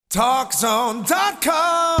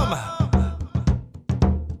TalkZone.com.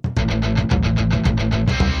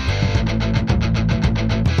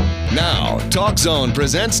 Now, Talk Zone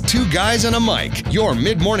presents Two Guys and a Mic, your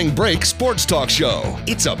mid-morning break sports talk show.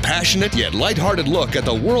 It's a passionate yet lighthearted look at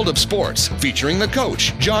the world of sports, featuring the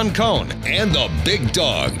coach, John Cohn, and the big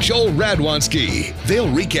dog, Joel Radwanski. They'll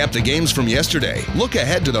recap the games from yesterday, look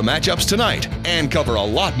ahead to the matchups tonight, and cover a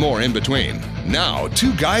lot more in between. Now,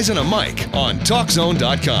 Two Guys and a Mic on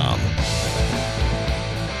TalkZone.com.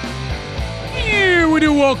 Here we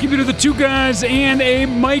do welcome you to the Two Guys and a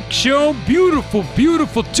Mic show. Beautiful,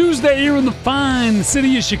 beautiful Tuesday here in the fine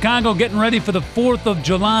city of Chicago, getting ready for the 4th of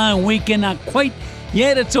July weekend. Not quite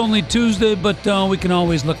yet, it's only Tuesday, but we can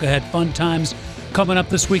always look ahead. Fun times coming up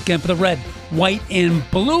this weekend for the red, white, and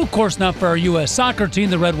blue. Of course, not for our U.S. soccer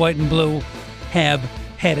team. The red, white, and blue have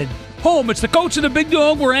headed home. It's the Coach and the Big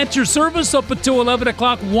Dogg. We're at your service up until 11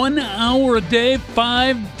 o'clock, 1 hour a day,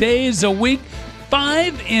 5 days a week.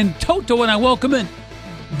 5 in total, and I welcome in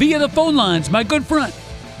via the phone lines my good friend,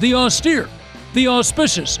 the austere, the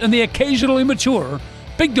auspicious, and the occasionally mature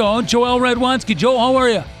Big Dog, Joel Radwanski. Joel, how are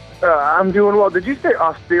you? I'm doing well. Did you say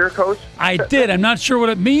austere, Coach? I did. I'm not sure what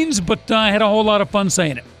it means, but I had a whole lot of fun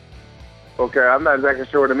saying it. Okay, I'm not exactly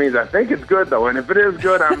sure what it means. I think it's good, though, and if it is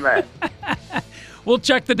good, I'm mad. We'll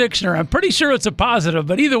check the dictionary. I'm pretty sure it's a positive,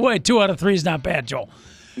 but either way, 2 out of 3 is not bad, Joel.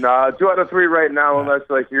 No, 2 out of 3 right now, unless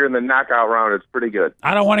you're in the knockout round. It's pretty good.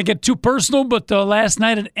 I don't want to get too personal, but last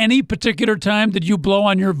night at any particular time did you blow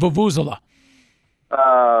on your vuvuzela?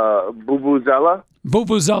 Vuvuzela?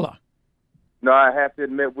 Vuvuzela. No, I have to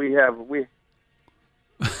admit we.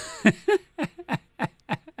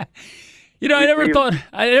 You know, I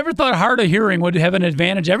never thought hard of hearing would have an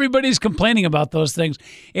advantage. Everybody's complaining about those things.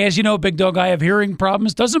 As you know, Big Dog, I have hearing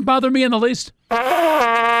problems. Doesn't bother me in the least. Yeah,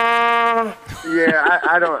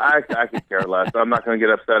 I don't. I could care less. I'm not going to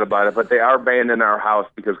get upset about it. But they are banned in our house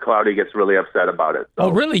because Cloudy gets really upset about it. So. Oh,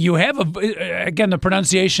 really? You have again the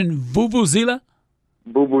pronunciation vuvuzela?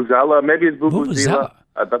 Vuvuzela? Maybe it's vuvuzela.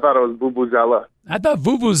 I thought it was vuvuzela. I thought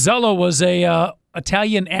vuvuzela was a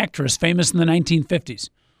Italian actress famous in the 1950s.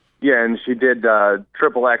 Yeah, and she did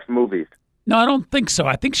triple X movies. No, I don't think so.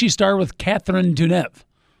 I think she starred with Catherine Deneuve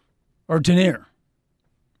or Deneuve.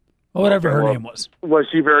 Or whatever her name was. Was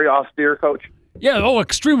she very austere, Coach? Yeah,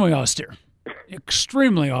 extremely austere.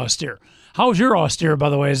 Extremely austere. How's your austere, by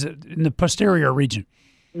the way? Is it in the posterior region?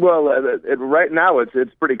 Well, right now it's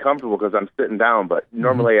pretty comfortable because I'm sitting down, but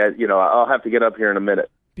normally I'll have to get up here in a minute.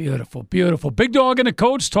 Beautiful, beautiful. Big Dog and a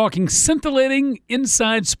Coach talking scintillating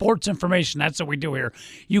inside sports information. That's what we do here.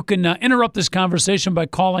 You can interrupt this conversation by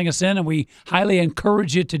calling us in, and we highly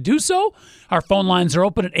encourage you to do so. Our phone lines are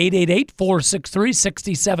open at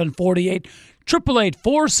 888-463-6748,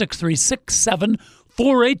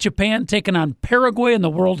 888-463-6748. Japan taking on Paraguay in the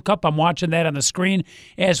World Cup. I'm watching that on the screen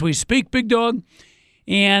as we speak, Big Dog.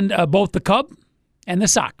 And both the Cub and the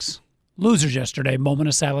Sox. Losers yesterday. Moment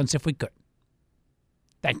of silence if we could.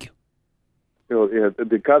 Thank you.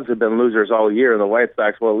 The Cubs have been losers all year, and the White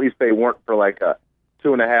Sox, well, at least they weren't for like a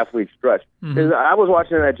 2.5-week stretch. Mm-hmm. I was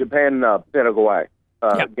watching that Japan-Paraguay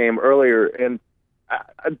game earlier, and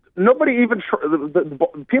nobody even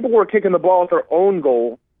people were kicking the ball at their own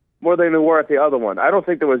goal more than they were at the other one. I don't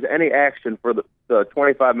think there was any action for the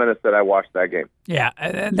 25 minutes that I watched that game. Yeah,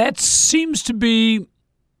 and that seems to be,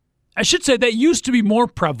 I should say, that used to be more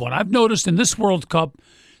prevalent. I've noticed in this World Cup,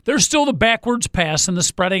 there's still the backwards pass and the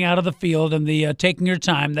spreading out of the field and the taking your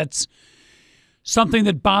time. That's something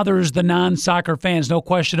that bothers the non-soccer fans, no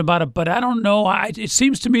question about it. But I don't know. It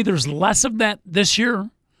seems to me there's less of that this year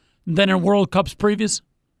than in World Cups previous.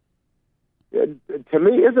 To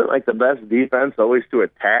me, isn't like the best defense always to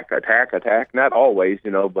attack? Not always,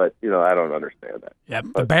 but I don't understand that. Yeah,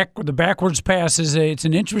 the backwards pass it's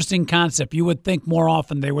an interesting concept. You would think more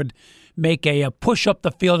often they would make a push up the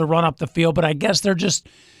field or run up the field, but I guess they're just,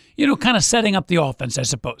 kind of setting up the offense, I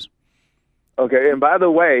suppose. Okay, and by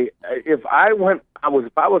the way, if I was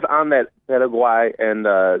on that Paraguay and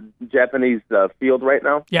Japanese field right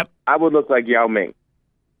now, yep, I would look like Yao Ming.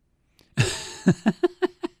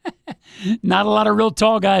 Not a lot of real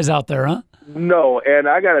tall guys out there, huh? No, and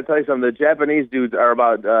I got to tell you something. The Japanese dudes are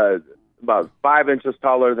about 5 inches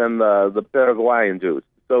taller than the Paraguayan dudes.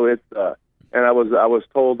 So it's and I was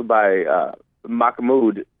told by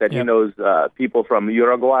Mahmoud that he knows people from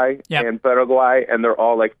Uruguay and Paraguay, and they're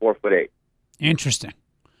all like 4'8". Interesting.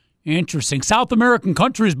 South American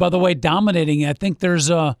countries, by the way, dominating. I think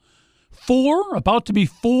there's about to be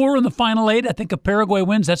 4 in the final 8. I think if Paraguay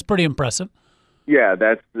wins, that's pretty impressive. Yeah,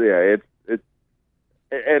 it's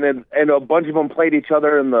and a bunch of them played each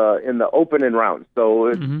other in the opening round. So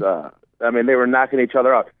it's they were knocking each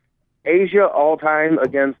other out. Asia all time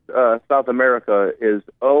against South America is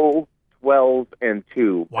 0-12-2.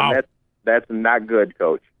 Wow. And that's not good,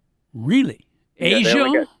 Coach. Really? Yeah,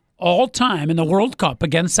 Asia all time in the World Cup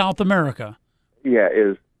against South America. Yeah,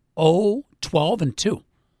 is 0-12-2.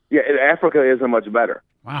 Yeah, Africa isn't much better.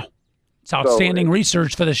 Wow. It's outstanding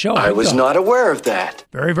research for the show. I was not aware of that.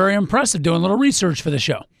 Very, very impressive doing a little research for the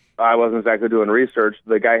show. I wasn't exactly doing research.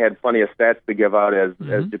 The guy had plenty of stats to give out as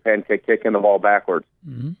Japan kept kicking the ball backwards.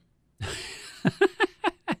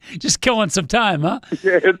 Just killing some time, huh?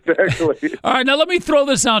 Yeah, exactly. All right, now let me throw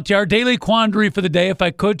this out to you. Our daily quandary for the day, if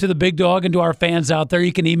I could, to the Big Dog and to our fans out there.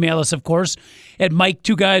 You can email us, of course, at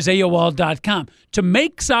Mike2GuysAOL.com. To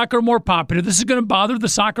make soccer more popular, this is going to bother the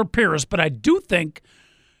soccer purists, but I do think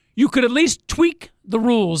you could at least tweak the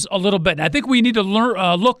rules a little bit. And I think we need to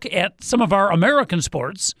look at some of our American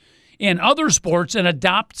sports and other sports and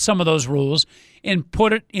adopt some of those rules and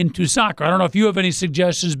put it into soccer. I don't know if you have any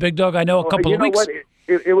suggestions, Big Dog. I know a couple of weeks. What?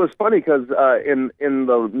 It was funny because in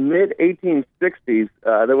the mid-1860s,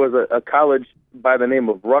 there was a college by the name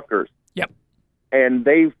of Rutgers. Yep. And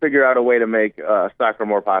they figured out a way to make soccer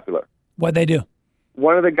more popular. What'd they do?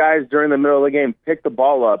 One of the guys during the middle of the game picked the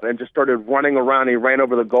ball up and just started running around. He ran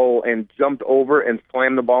over the goal and jumped over and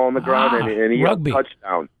slammed the ball on the ground, and he had a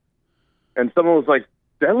touchdown. And someone was like,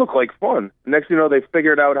 that looked like fun. Next thing you know, they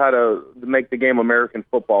figured out how to make the game American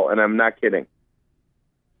football, and I'm not kidding.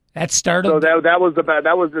 That started. So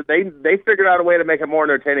they figured out a way to make it more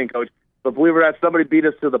entertaining, Coach. But believe it or not, somebody beat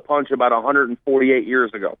us to the punch about 148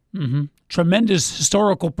 years ago. Mm-hmm. Tremendous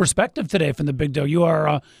historical perspective today from the Big Dog. You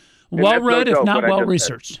are well-read, if not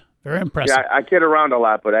well-researched. Very impressive. Yeah, I kid around a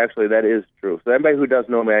lot, but actually that is true. So anybody who does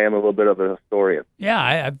know me, I am a little bit of a historian. Yeah,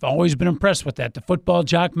 I've always been impressed with that, the football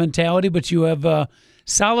jock mentality, but you have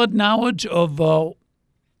solid knowledge of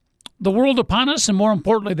the world upon us and, more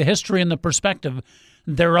importantly, the history and the perspective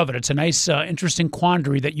thereof. It's a nice, interesting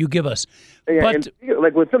quandary that you give us. Yeah, but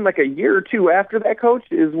and within a year or two after that, Coach,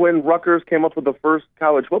 is when Rutgers came up with the first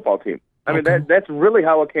college football team. I mean, that's really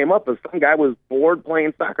how it came up. Is some guy was bored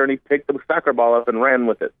playing soccer, and he picked the soccer ball up and ran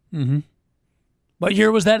with it. Mm-hmm. What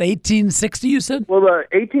year was that, 1860, you said? Well,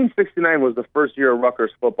 1869 was the first year of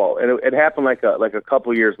Rutgers football, and it happened like a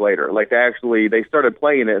couple years later. Like, they started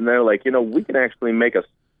playing it, and they're like, we can actually make a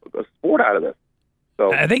sport out of this.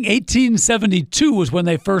 So I think 1872 was when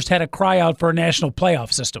they first had a cry out for a national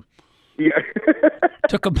playoff system. Yeah.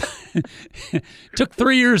 Took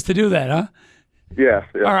 3 years to do that, huh? Yes.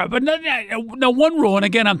 Yeah. All right, but now one rule, and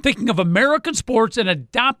again, I'm thinking of American sports and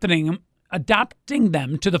adapting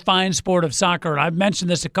them to the fine sport of soccer. And I've mentioned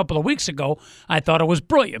this a couple of weeks ago. I thought it was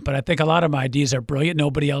brilliant, but I think a lot of my ideas are brilliant.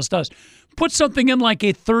 Nobody else does. Put something in like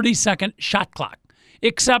a 30-second shot clock,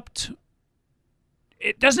 except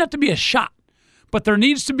it doesn't have to be a shot, but there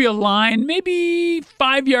needs to be a line, maybe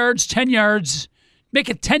 5 yards, 10 yards, make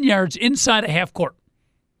it 10 yards inside a half court,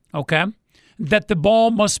 okay, that the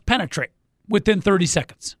ball must penetrate within 30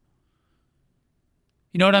 seconds.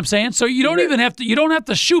 You know what I'm saying? So you don't even have to. You don't have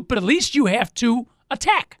to shoot, but at least you have to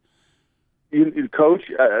attack. Coach,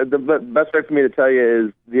 the best way for me to tell you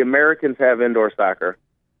is the Americans have indoor soccer,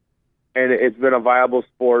 and it's been a viable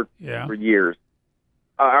sport for years.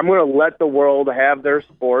 I'm going to let the world have their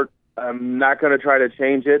sport. I'm not going to try to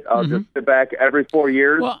change it. I'll just sit back every 4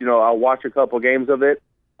 years. Well, I'll watch a couple games of it.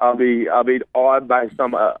 I'll be awed by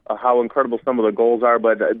some how incredible some of the goals are.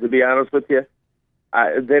 But to be honest with you,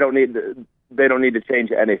 they don't need to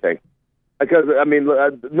change anything, because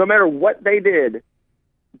no matter what they did,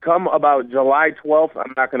 come about July 12th,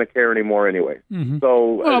 I'm not going to care anymore anyway. Mm-hmm.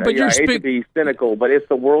 So I hate to be cynical, but it's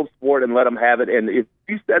the world sport, and let them have it. And if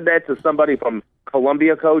you said that to somebody from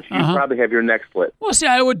Colombia, Coach, you'd probably have your neck split. Well, see,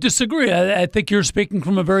 I would disagree. I think you're speaking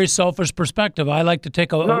from a very selfish perspective. I like to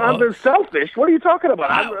take No, I'm selfish. What are you talking about?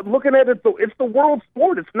 I'm looking at it. It's the world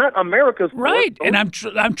sport. It's not America's sport. Right, and I'm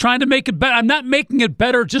trying to make it better. I'm not making it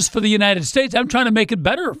better just for the United States. I'm trying to make it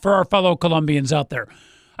better for our fellow Colombians out there.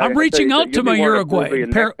 I'm reaching out to my Uruguay. Peruvian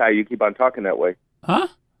necktie, you keep on talking that way. Huh?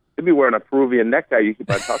 You'd be wearing a Peruvian necktie. You keep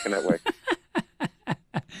on talking that way.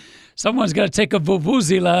 Someone's got to take a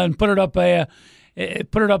vuvuzela and put it up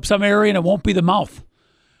some area, and it won't be the mouth.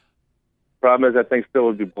 Problem is that thing still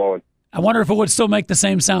would be blowing. I wonder if it would still make the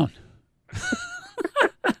same sound.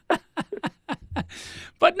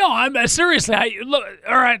 But no, I'm seriously. Look,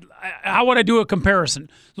 all right. How would I do a comparison?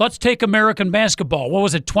 Let's take American basketball. What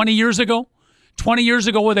was it? 20 years ago. 20 years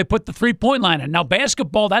ago, where they put the 3-point line in. Now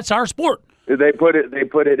basketball, that's our sport. They put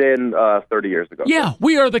it in 30 years ago. Yeah,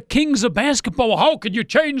 we are the kings of basketball. How could you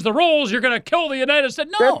change the rules? You're going to kill the United States.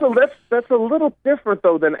 No, that's a little different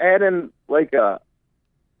though than adding like a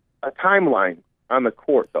timeline on the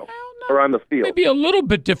court though. Well, or on the field? Maybe a little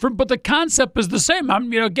bit different, but the concept is the same.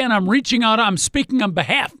 I'm reaching out. I'm speaking on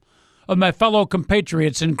behalf of my fellow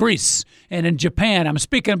compatriots in Greece and in Japan. I'm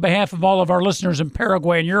speaking on behalf of all of our listeners in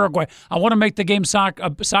Paraguay and Uruguay. I want to make the game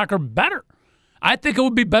soccer better. I think it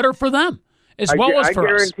would be better for them as well as for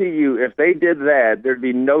us. I guarantee you, if they did that, there'd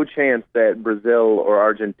be no chance that Brazil or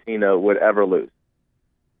Argentina would ever lose,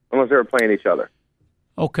 unless they were playing each other.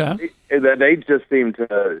 Okay. They just seem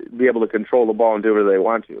to be able to control the ball and do whatever they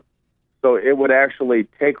want to. So it would actually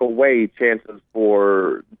take away chances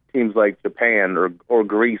for teams like Japan or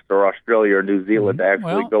Greece or Australia or New Zealand to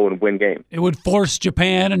actually go and win games. It would force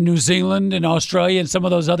Japan and New Zealand and Australia and some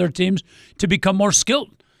of those other teams to become more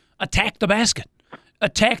skilled. Attack the basket.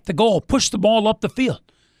 Attack the goal. Push the ball up the field.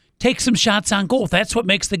 Take some shots on goal. That's what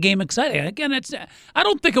makes the game exciting. Again, I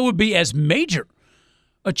don't think it would be as major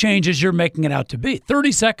a change as you're making it out to be.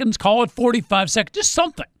 30 seconds, call it 45 seconds, just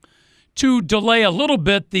something to delay a little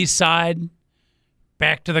bit the side,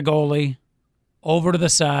 back to the goalie, over to the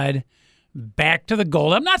side, back to the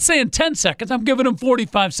goal. I'm not saying 10 seconds. I'm giving him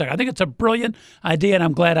 45 seconds. I think it's a brilliant idea, and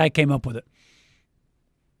I'm glad I came up with it.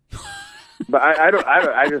 But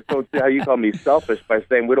I just don't see how you call me selfish by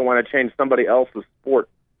saying we don't want to change somebody else's sport.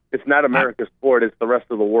 It's not America's sport. It's the rest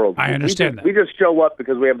of the world. I understand that. We just show up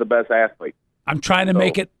because we have the best athlete. I'm trying to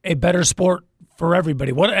make it a better sport for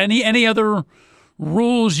everybody. What any other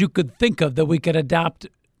rules you could think of that we could adopt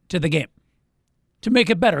to the game to make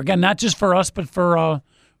it better? Again, not just for us, but for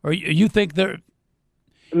or you think there?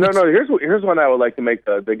 No. Here's one I would like to make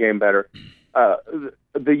the game better.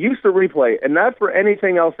 The use of replay, and not for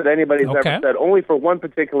anything else that anybody's ever said, only for one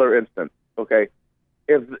particular instance. Okay,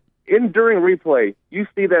 if during replay you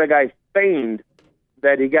see that a guy feigned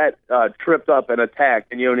that he got tripped up and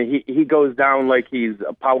attacked, and he goes down like he's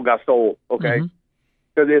Pau Gasol. Okay,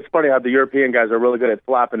 because it's funny how the European guys are really good at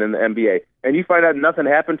flopping in the NBA, and you find out nothing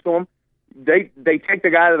happened to him. They take the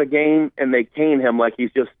guy out of the game and they cane him like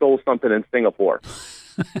he's just stole something in Singapore.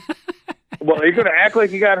 Well, you're going to act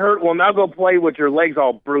like you got hurt? Well, now go play with your legs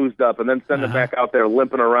all bruised up and then send him back out there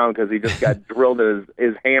limping around because he just got drilled in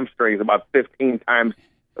his hamstrings about 15 times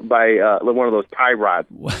by one of those tie rods.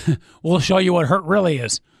 We'll show you what hurt really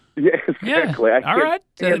is. Yeah, exactly. Yeah. I can't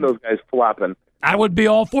stand those guys flopping. I would be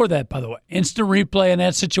all for that, by the way. Instant replay in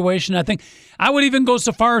that situation. I think I would even go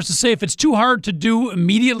so far as to say if it's too hard to do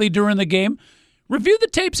immediately during the game, review the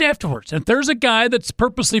tapes afterwards. If there's a guy that's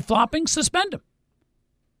purposely flopping, suspend him.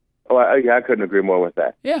 Oh, I couldn't agree more with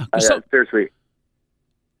that. Yeah. Seriously.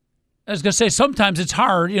 I was going to say sometimes it's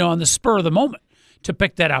hard, on the spur of the moment to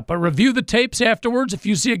pick that up. But review the tapes afterwards. If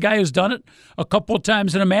you see a guy who's done it a couple of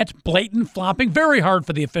times in a match, blatant flopping, very hard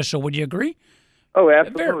for the official. Would you agree? Oh,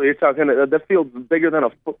 absolutely. You're talking the field's bigger than a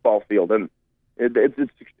football field, and it's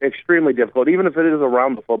extremely difficult. Even if it is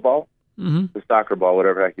around the football, the soccer ball,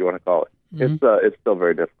 whatever the heck you want to call it. It's still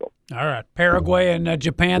very difficult. All right. Paraguay and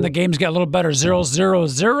Japan, the games get a little better,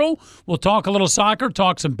 0-0-0. We'll talk a little soccer,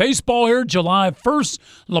 talk some baseball here. July 1st,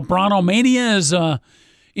 LeBron-omania is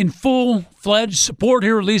in full-fledged support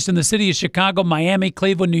here, at least in the city of Chicago, Miami,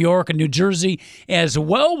 Cleveland, New York, and New Jersey as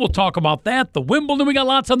well. We'll talk about that. The Wimbledon, we got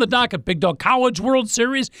lots on the docket. Big Dog College World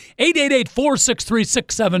Series,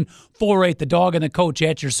 888-463-6748. The Dog and the Coach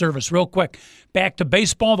at your service. Real quick, back to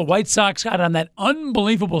baseball. The White Sox got on that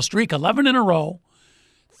unbelievable streak, 11 in a row,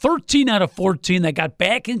 13 out of 14. They got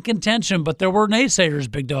back in contention, but there were naysayers,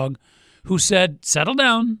 Big Dog, who said, settle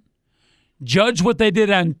down. Judge what they did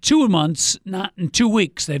on 2 months, not in 2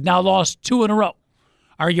 weeks. They've now lost 2 in a row.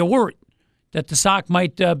 Are you worried that the Sox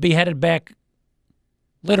might be headed back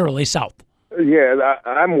literally south? Yeah,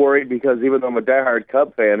 I'm worried because even though I'm a diehard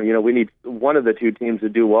Cub fan, we need one of the two teams to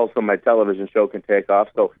do well so my television show can take off.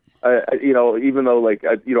 So, even though,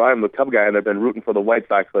 I'm the Cub guy and I've been rooting for the White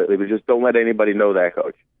Sox lately, but just don't let anybody know that,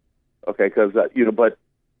 Coach. Okay, because, but...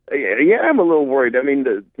 Yeah, I'm a little worried. I mean,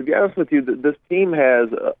 to be honest with you, this team has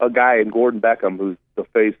a guy in Gordon Beckham who's the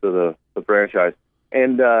face of the franchise,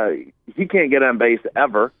 and he can't get on base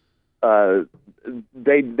ever.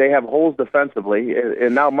 They have holes defensively,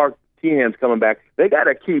 and now Mark Teahan's coming back. They got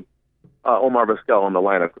to keep Omar Vizquel in the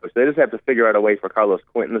lineup. They just have to figure out a way for Carlos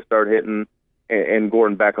Quentin to start hitting and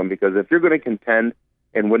Gordon Beckham, because if you're going to contend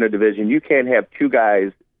and win a division, you can't have two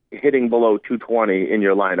guys hitting below 220 in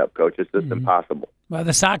your lineup, Coach. It's just impossible. Well,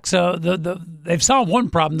 the Sox, they've solved one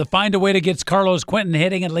problem, to find a way to get Carlos Quentin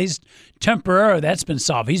hitting at least temporarily. That's been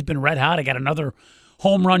solved. He's been red hot. He got another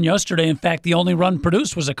home run yesterday. In fact, the only run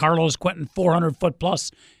produced was a Carlos Quentin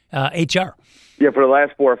 400-foot-plus HR. Yeah, for the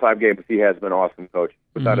last 4 or 5 games, he has been awesome, Coach.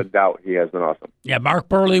 without a doubt, he has been awesome. Yeah, Mark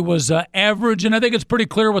Burley was average, and I think it's pretty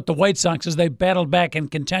clear with the White Sox as they battled back in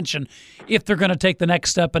contention. If they're going to take the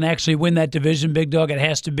next step and actually win that division, Big Dog, it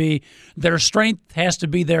has to be their strength, has to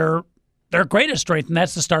be their greatest strength, and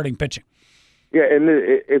that's the starting pitching. Yeah, and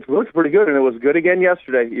it looks pretty good, and it was good again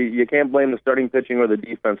yesterday. You can't blame the starting pitching or the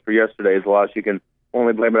defense for yesterday's loss. You can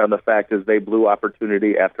only blame it on the fact is they blew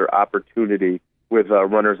opportunity after opportunity with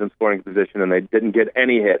runners in scoring position, and they didn't get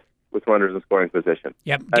any hits with runners in scoring position.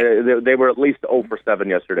 Yep. They were at least 0 for 7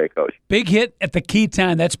 yesterday, Coach. Big hit at the key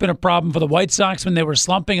time. That's been a problem for the White Sox when they were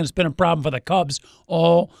slumping, and it's been a problem for the Cubs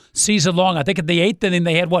all season long. I think at the 8th inning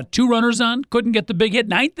they had, 2 runners on? Couldn't get the big hit.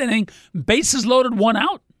 9th inning, bases loaded, 1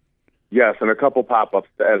 out. Yes, and a couple pop-ups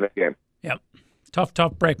to end the game. Yep. Tough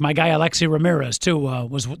break. My guy Alexi Ramirez, too, I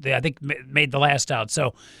think made the last out.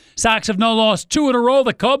 So Sox have now lost 2 in a row.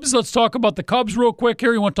 The Cubs, let's talk about the Cubs real quick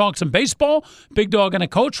here. You want to talk some baseball? Big Dog and a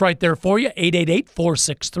coach right there for you.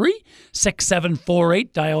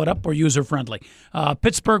 888-463-6748. Dial it up. We're user-friendly.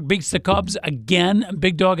 Pittsburgh beats the Cubs again.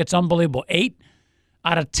 Big Dog, it's unbelievable. 8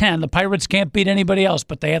 out of 10. The Pirates can't beat anybody else,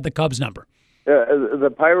 but they had the Cubs number.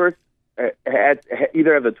 The Pirates had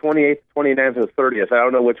either have the 28th, 29th, or 30th. I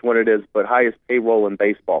don't know which one it is, but highest payroll in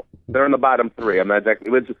baseball. They're in the bottom 3. I'm not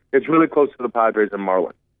exactly. It's really close to the Padres and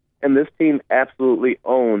Marlins. And this team absolutely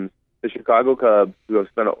owns the Chicago Cubs, who have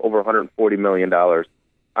spent over $140 million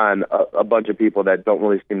on a bunch of people that don't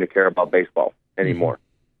really seem to care about baseball anymore.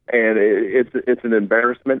 And it's an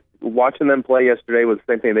embarrassment. Watching them play yesterday was the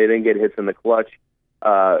same thing. They didn't get hits in the clutch.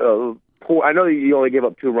 I know you only gave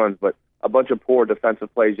up 2 runs, but a bunch of poor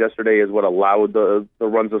defensive plays yesterday is what allowed the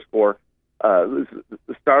runs to score.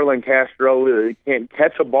 Starlin Castro can't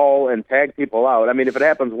catch a ball and tag people out. I mean, if it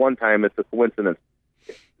happens one time, it's a coincidence.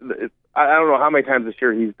 I don't know how many times this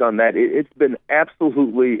year he's done that. It's been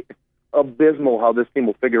absolutely abysmal how this team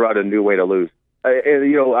will figure out a new way to lose.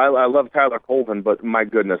 I love Tyler Colvin, but my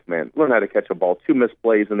goodness, man, learn how to catch a ball. 2 missed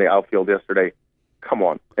plays in the outfield yesterday. Come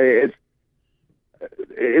on. It's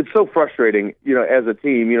so frustrating, as a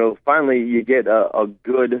team. Finally you get a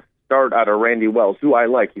good start out of Randy Wells, who I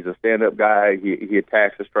like. He's a stand-up guy. He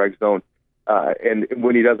attacks the strike zone. And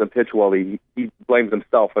when he doesn't pitch well, he blames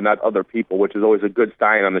himself and not other people, which is always a good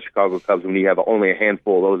sign on the Chicago Cubs when you have only a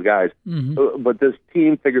handful of those guys. Mm-hmm. But this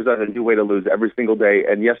team figures out a new way to lose every single day.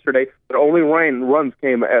 And yesterday, the only runs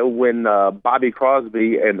came when Bobby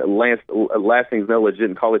Crosby and Lastings Village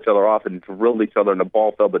didn't call each other off and drilled each other and the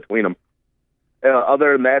ball fell between them.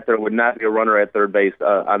 Other than that, there would not be a runner at third base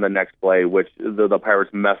on the next play, which the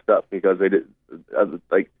Pirates messed up because they did on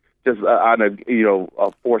a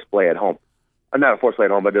forced play at home. Not a forced play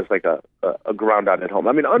at home, but just like a ground out at home.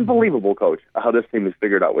 I mean, unbelievable, Coach, how this team has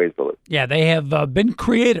figured out ways to lose. Yeah, they have been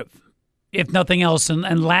creative, if nothing else,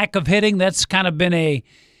 and lack of hitting. That's kind of been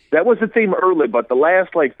That was the theme early, but the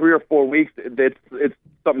last 3 or 4 weeks, it's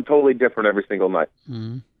something totally different every single night.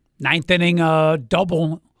 Mm-hmm. 9th inning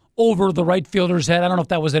double over the right fielder's head. I don't know if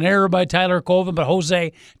that was an error by Tyler Colvin, but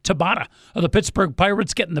Jose Tabata of the Pittsburgh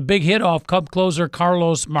Pirates getting the big hit off Cub closer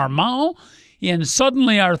Carlos Marmol. And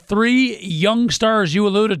suddenly our 3 young stars, you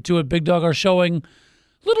alluded to it, Big Dog, are showing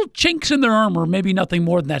little chinks in their armor, maybe nothing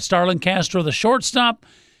more than that. Starlin Castro, the shortstop,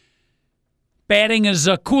 batting is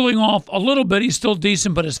cooling off a little bit. He's still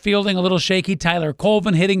decent, but his fielding a little shaky. Tyler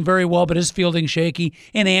Colvin hitting very well, but his fielding shaky.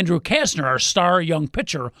 And Andrew Kastner, our star young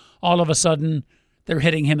pitcher, all of a sudden they're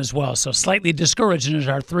hitting him as well. So slightly discouraging as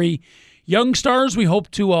our 3 young stars we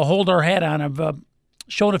hope to hold our hat on have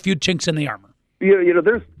shown a few chinks in the armor.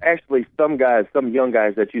 There's actually some young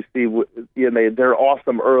guys that you see, they're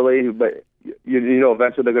awesome early, but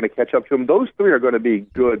eventually they're going to catch up to them. Those 3 are going to be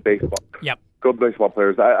good baseball. Yep. Good baseball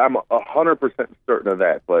players. I'm 100% certain of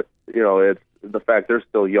that. But it's the fact they're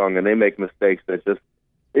still young and they make mistakes that just,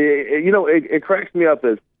 it cracks me up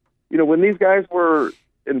as, when these guys were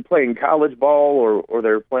playing college ball or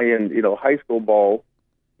they're playing, high school ball,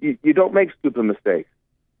 you don't make stupid mistakes.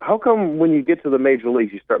 How come when you get to the major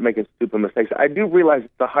leagues you start making stupid mistakes? I do realize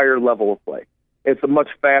it's a higher level of play. It's a much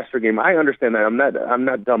faster game. I understand that. I'm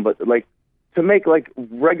not dumb, but to make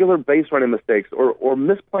regular base running mistakes or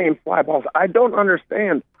misplaying fly balls, I don't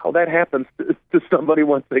understand how that happens to somebody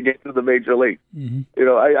once they get to the major leagues. Mm-hmm.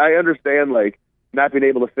 I understand not being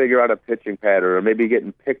able to figure out a pitching pattern or maybe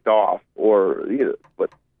getting picked off but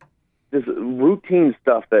this routine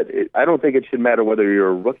stuff that I don't think it should matter whether you're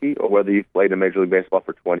a rookie or whether you've played in Major League Baseball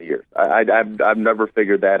for 20 years. I've never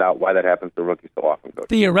figured that out, why that happens to rookies so often, Coach.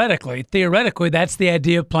 Theoretically, that's the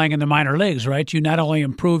idea of playing in the minor leagues, right? You not only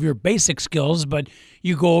improve your basic skills, but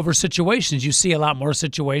you go over situations. You see a lot more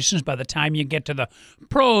situations. By the time you get to the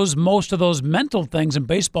pros, most of those mental things in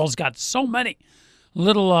baseball's got so many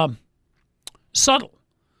little subtle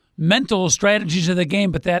mental strategies of the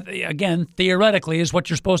game, but that, again, theoretically is what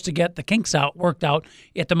you're supposed to get the kinks worked out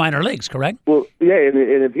at the minor leagues, correct? Well, yeah, and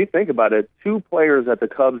if you think about it, 2 players that the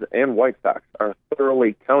Cubs and White Sox are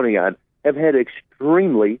thoroughly counting on have had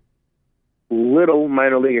extremely little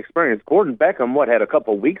minor league experience. Gordon Beckham, had a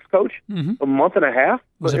couple of weeks, Coach? A month and a half?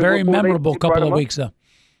 It was a very memorable couple of weeks, though.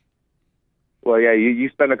 Well, yeah, you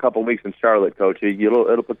spend a couple of weeks in Charlotte, Coach.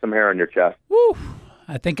 It'll put some hair on your chest. Woo!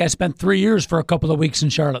 I think I spent 3 years for a couple of weeks in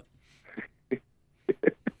Charlotte.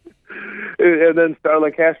 And then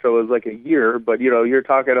Starlin Castro was like a year, but you're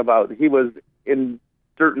talking about he was in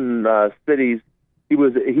certain cities. He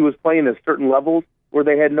was playing at certain levels where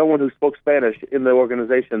they had no one who spoke Spanish in the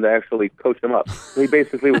organization to actually coach him up. He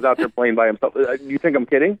basically was out there playing by himself. You think I'm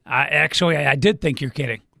kidding? I did think you're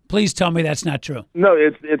kidding. Please tell me that's not true. No,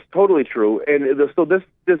 it's totally true. And so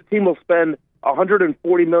this team will spend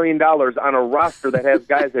 $140 million on a roster that has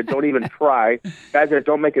guys that don't even try, guys that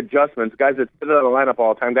don't make adjustments, guys that sit out of the lineup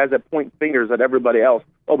all the time, guys that point fingers at everybody else.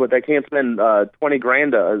 Oh, but they can't spend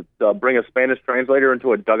 $20,000 to bring a Spanish translator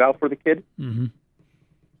into a dugout for the kid.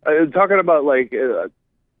 Talking about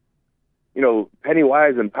penny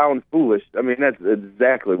wise and pound foolish. I mean, that's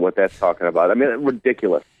exactly what that's talking about. I mean, it's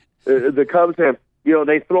ridiculous. The Cubs have,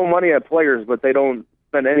 they throw money at players, but they don't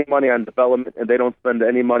spend any money on development, and they don't spend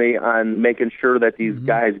any money on making sure that these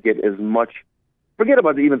guys get as much. Forget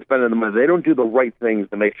about even spending the money. They don't do the right things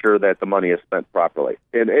to make sure that the money is spent properly.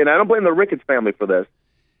 And I don't blame the Ricketts family for this,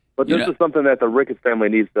 but this is something that the Ricketts family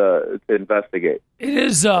needs to investigate. It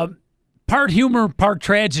is part humor, part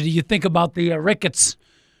tragedy. You think about the Ricketts'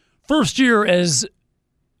 first year as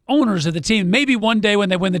owners of the team. Maybe one day when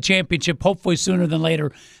they win the championship, hopefully sooner than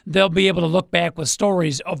later, they'll be able to look back with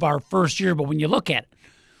stories of our first year. But when you look at it,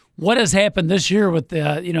 what has happened this year with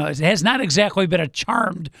it has not exactly been a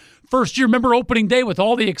charmed first year. Remember opening day with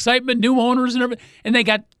all the excitement, new owners and everything, and they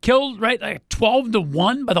got killed, right, like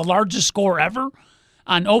 12-1 by the largest score ever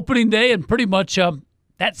on opening day, and pretty much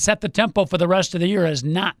that set the tempo for the rest of the year. Has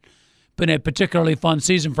not been a particularly fun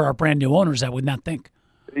season for our brand new owners, I would not think.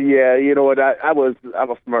 Yeah, you know what? I was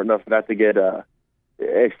smart enough not to get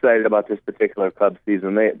excited about this particular Cubs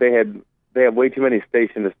season. They have way too many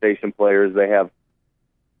station-to-station players. They have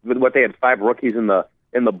they had 5 rookies in the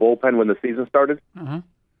bullpen when the season started. I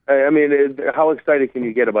mean, how excited can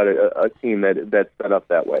you get about a team that's set up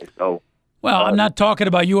that way? So, well, I'm not talking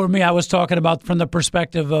about you or me. I was talking about from the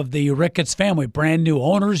perspective of the Ricketts family, brand new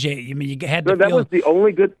owners. You had to. That was the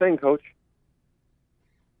only good thing, Coach.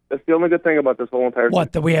 That's the only good thing about this whole entire thing.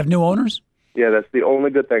 That we have new owners? Yeah, that's the only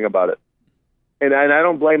good thing about it. And I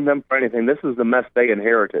don't blame them for anything. This is the mess they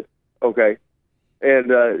inherited, okay?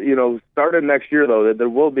 And, starting next year, though, there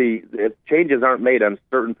will be, if changes aren't made on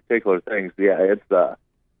certain particular things, then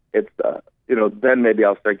maybe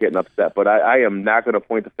I'll start getting upset. But I am not going to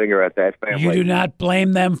point the finger at that family. You do not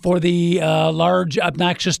blame them for the large,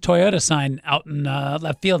 obnoxious Toyota sign out in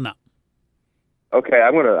left field now? Okay,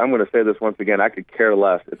 I'm gonna say this once again. I could care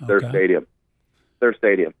less. It's their stadium. Their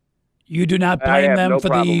stadium. You do not blame them for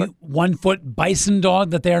the 1-foot bison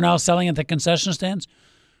dog that they are now selling at the concession stands?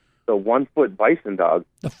 The 1-foot bison dog?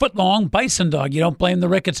 The foot-long bison dog. You don't blame the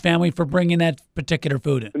Ricketts family for bringing that particular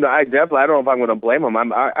food in? No, I don't know if I'm going to blame them.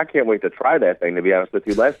 I can't wait to try that thing, to be honest with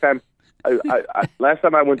you. Last time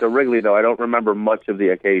I went to Wrigley, though, I don't remember much of the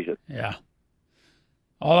occasion. Yeah.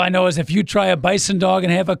 All I know is if you try a bison dog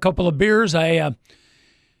and have a couple of beers, I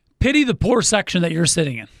pity the poor section that you're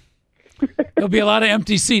sitting in. There'll be a lot of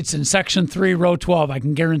empty seats in Section 3, Row 12. I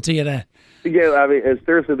can guarantee you that. Yeah, I mean,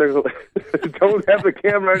 seriously, don't have the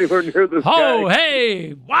camera anywhere near this guy. Oh,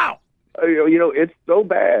 hey, wow. It's so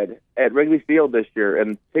bad at Wrigley Field this year,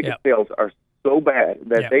 and ticket sales are so bad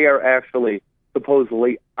that they are actually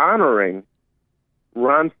supposedly honoring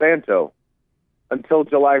Ron Santo until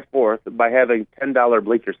July 4th by having $10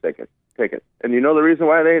 bleachers tickets. And you know the reason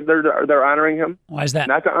why they're honoring him? Why is that?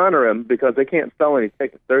 Not to honor him, because they can't sell any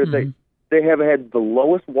tickets. They have had the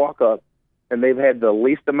lowest walk-up, and they've had the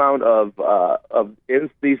least amount of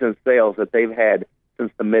in-season sales that they've had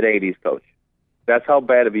since the mid-'80s, Coach. That's how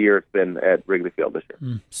bad of a year it's been at Wrigley Field this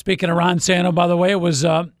year. Speaking of Ron Santo, by the way, it was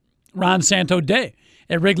Ron Santo Day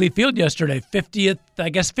at Wrigley Field yesterday. 50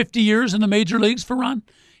 years in the major leagues for Ron.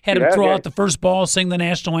 Had him throw out the first ball, sing the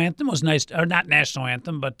national anthem. It was nice. Or not national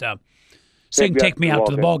anthem, but sing Take Me Out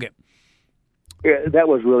to the Ballgame. Yeah, that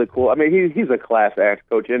was really cool. I mean, he's a class act,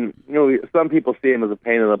 Coach. And, some people see him as a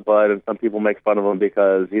pain in the butt, and some people make fun of him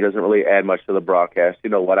because he doesn't really add much to the broadcast. You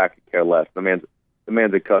know what? I could care less. The man's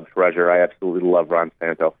a Cubs treasure. I absolutely love Ron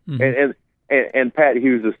Santo. And Pat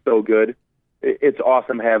Hughes is so good. It's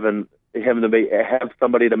awesome having him to have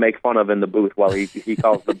somebody to make fun of in the booth while he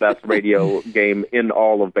calls the best radio game in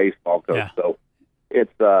all of baseball, Coach. Yeah. So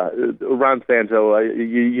it's Ron Santo.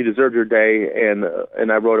 You deserve your day,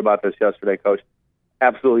 and I wrote about this yesterday, Coach.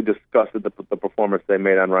 Absolutely disgusted the performance they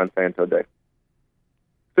made on Ron Santo Day.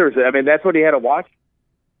 Seriously, I mean, that's what he had to watch.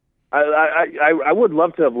 I would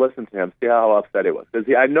love to have listened to him, see how upset he was,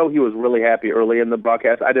 because I know he was really happy early in the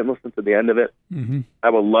broadcast. I didn't listen to the end of it. Mm-hmm. I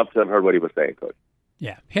would love to have heard what he was saying, Coach.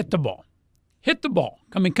 Yeah, hit the ball. Hit the ball.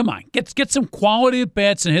 I mean, come on. Get some quality at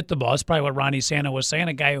bats and hit the ball. That's probably what Ronnie Santo was saying,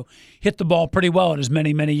 a guy who hit the ball pretty well in his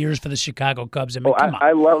many, many years for the Chicago Cubs. I mean, come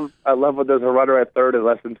on. I love when there's a runner at third and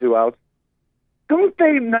less than 2 outs. Don't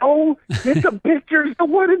they know that the pitcher's the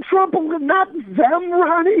one in trouble and not them,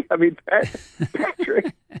 Ronnie? I mean,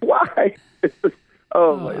 Patrick, why? This is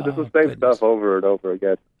the same stuff over and over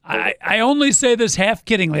again. I only say this half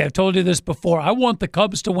kiddingly. I've told you this before. I want the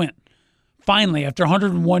Cubs to win. Finally, after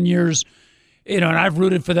 101 years, and I've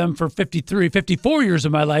rooted for them for 53, 54 years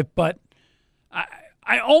of my life, but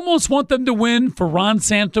I almost want them to win for Ron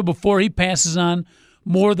Santo before he passes on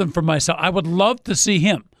more than for myself. I would love to see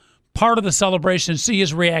him part of the celebration, see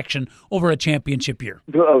his reaction over a championship year.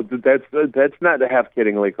 Oh, that's not half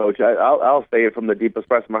kiddingly, Coach. I'll say it from the deepest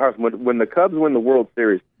parts of my heart. When the Cubs win the World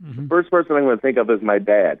Series, the first person I'm going to think of is my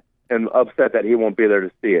dad, and upset that he won't be there to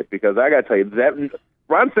see it, because I got to tell you, that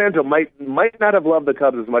Ron Santo might not have loved the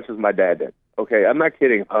Cubs as much as my dad did. Okay, I'm not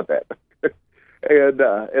kidding about that.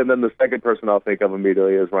 And then the second person I'll think of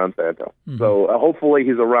immediately is Ron Santo. Mm-hmm. So hopefully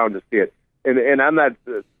he's around to see it. And I'm not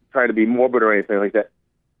trying to be morbid or anything like that.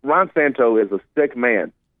 Ron Santo is a sick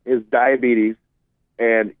man. His diabetes,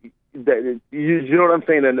 and you know what I'm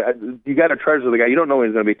saying? And you got to treasure the guy. You don't know when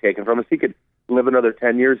he's going to be taken from us. He could live another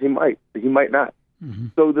 10 years. He might not. Mm-hmm.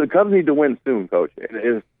 So the Cubs need to win soon, Coach.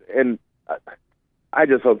 And I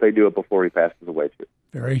just hope they do it before he passes away, too.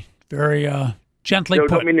 Very, very gently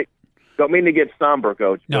put. Don't mean to get somber,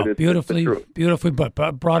 Coach. No, beautifully put.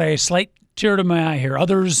 But brought a slight tear to my eye here.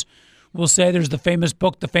 Others will say there's the famous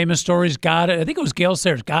book, the famous stories. God, I think it was Gale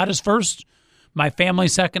Sayers. God is first, my family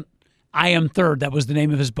second, I am third. That was the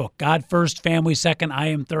name of his book. God first, family second, I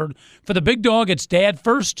am third. For the Big Dog, it's Dad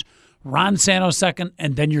first, Ron Santo second,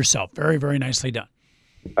 and then yourself. Very, very nicely done.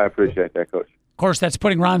 I appreciate that, Coach. Of course, that's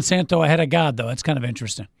putting Ron Santo ahead of God, though. That's kind of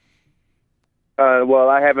interesting. Well,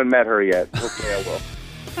 I haven't met her yet. Okay, I will.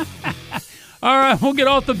 All right, we'll get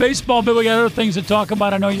off the baseball, but we got other things to talk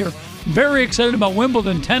about. I know you're very excited about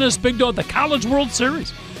Wimbledon tennis, Big Dog, the College World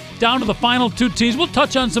Series, down to the final two teams. We'll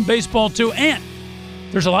touch on some baseball, too, and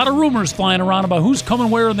there's a lot of rumors flying around about who's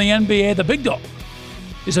coming where in the NBA. The Big Dog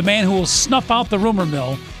is a man who will snuff out the rumor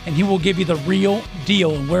mill, and he will give you the real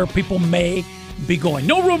deal and where people may be going.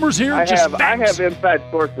 No rumors here, just facts. I have inside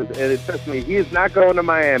sources, and it says to me he's not going to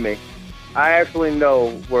Miami. I actually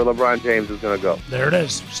know where LeBron James is going to go. There it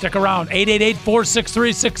is. Stick around.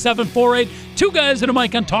 888-463-6748. Two Guys and a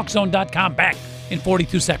Mic on TalkZone.com. Back in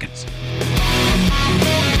 42 seconds.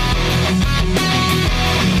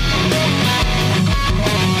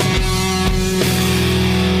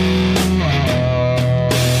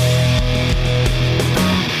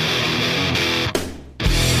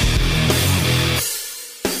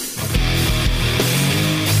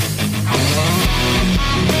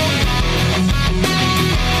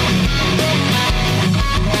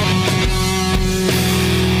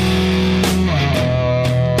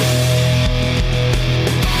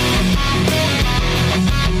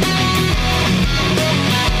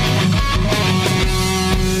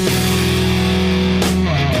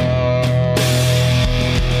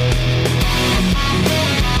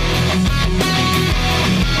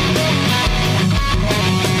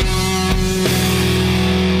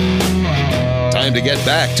 Time to get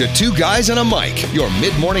back to Two Guys and a Mic, your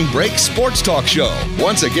mid-morning break sports talk show.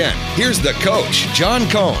 Once again, here's the coach, John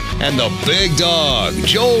Cohn, and the Big Dog,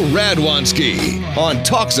 Joel Radwanski, on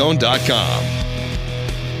TalkZone.com.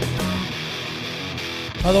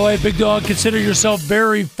 By the way, Big Dog, consider yourself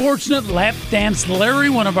very fortunate. Lap Dance Larry,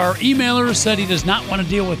 one of our emailers, said he does not want to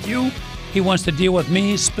deal with you. He wants to deal with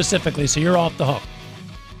me specifically, so you're off the hook.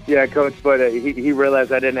 Yeah, Coach, but he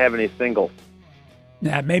realized I didn't have any singles.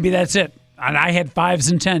 Yeah, maybe that's it. And I had 5s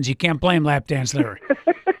and 10s. You can't blame Lap Dance Larry.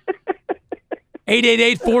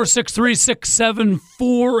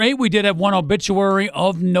 888-463-6748. We did have one obituary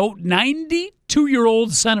of note.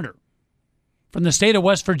 92-year-old senator from the state of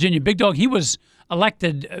West Virginia. Big Dog, he was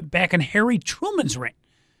elected back in Harry Truman's reign.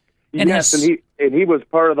 And yes, and he was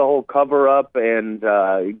part of the whole cover-up and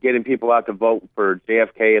getting people out to vote for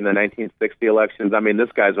JFK in the 1960 elections. I mean, this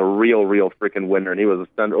guy's a real freaking winner, and he was a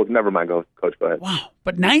senator. Oh, never mind, Coach, go ahead. Wow,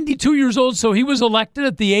 but 92 years old, so he was elected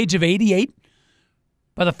at the age of 88.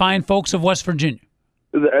 by the fine folks of West Virginia.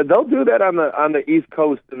 They'll do that on the East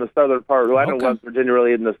Coast in the southern part. Well, I know West Virginia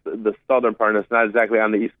really in the southern part, and it's not exactly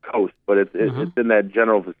on the East Coast, but it's in that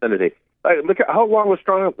general vicinity. Look at how long was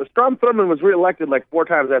Strom Thurmond was reelected like 4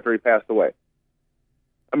 times after he passed away.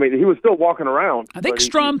 I mean, he was still walking around. I think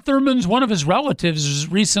Strom Thurmond's one of his relatives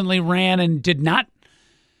recently ran and did not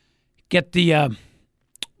get the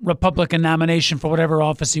Republican nomination for whatever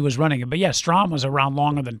office he was running in. But yeah, Strom was around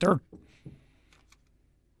longer than Dirk.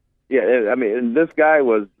 Yeah, I mean, this guy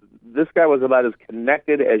was about as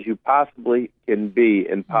connected as you possibly can be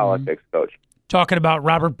in politics, Coach. Talking about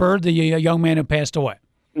Robert Byrd, the young man who passed away.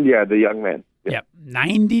 Yeah, the young man. Yeah,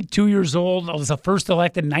 92 years old. Was the first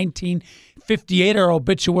elected in 1958. Our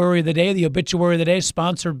obituary of the day. The obituary of the day is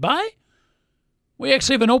sponsored by. We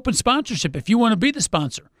actually have an open sponsorship. If you want to be the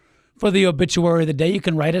sponsor for the obituary of the day, you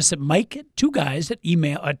can write us at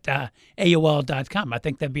Mike2Guys@AOL.com. I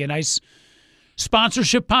think that'd be a nice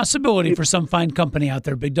sponsorship possibility for some fine company out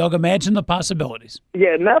there, Big Dog. Imagine the possibilities.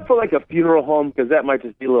 Yeah, not for like a funeral home because that might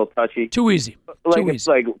just be a little touchy. Too easy. It's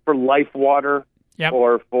like for Life Water. Yep.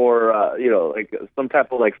 Or for like some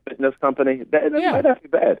type of like fitness company. That might not be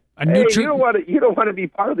bad. You don't want to be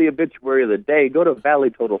part of the obituary of the day. Go to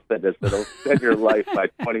Valley Total Fitness. It'll extend your life by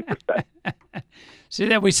 20%. See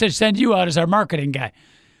that we should send you out as our marketing guy.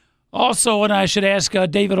 Also, and I should ask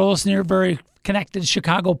David Olson here, very connected to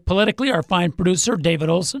Chicago politically, our fine producer, David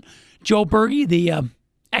Olson. Joe Berge, the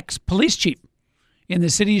ex-police chief in the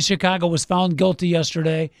city of Chicago, was found guilty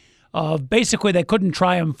yesterday. Basically, they couldn't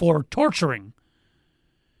try him for torturing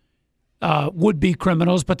would-be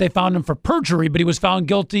criminals, but they found him for perjury, but he was found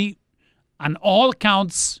guilty on all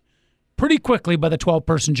accounts pretty quickly by the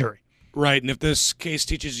 12-person jury. Right, and if this case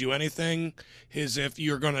teaches you anything, is if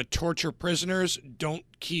you're going to torture prisoners, don't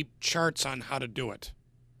keep charts on how to do it.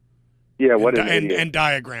 Yeah, and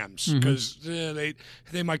diagrams, because they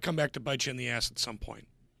might come back to bite you in the ass at some point.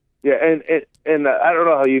 Yeah, and I don't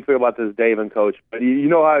know how you feel about this, Dave and Coach, but you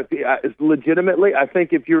know how it's legitimately, I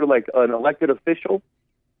think if you're like an elected official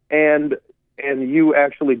and you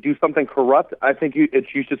actually do something corrupt, I think you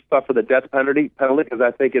should suffer the death penalty because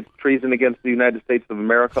I think it's treason against the United States of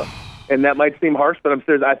America. And that might seem harsh, but I'm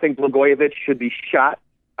serious. I think Blagojevich should be shot.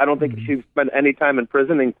 I don't think he should spend any time in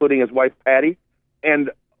prison, including his wife, Patty.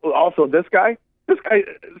 And also this guy,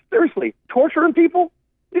 seriously, torturing people?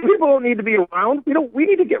 These people don't need to be around. We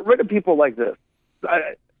need to get rid of people like this.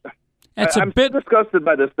 I'm bit disgusted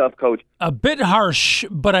by this stuff, Coach. A bit harsh,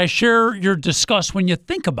 but I share your disgust when you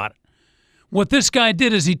think about it. What this guy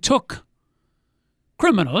did is he took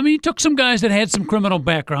criminal. I mean, he took some guys that had some criminal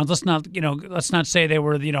backgrounds. Let's not say they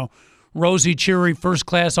were, rosy, cheery,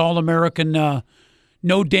 first-class, all-American,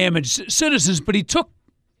 no-damage citizens, but he took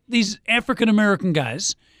these African-American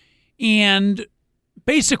guys and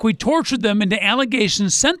basically tortured them into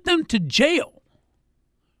allegations, sent them to jail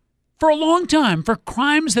for a long time for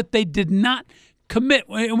crimes that they did not commit.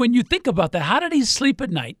 When you think about that, how did he sleep at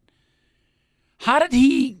night? How did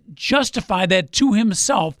he justify that to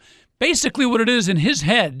himself? Basically what it is in his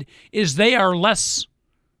head is they are less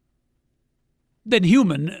than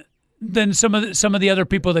human than some of the other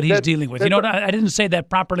people that he's dealing with. I didn't say that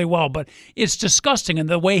properly well, but it's disgusting in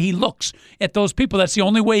the way he looks at those people. That's the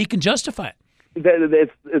only way he can justify it.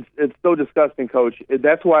 It's so disgusting, Coach.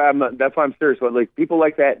 That's why I'm serious. Like people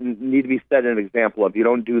like that need to be set an example of. You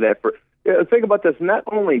don't do that for. Think about this. Not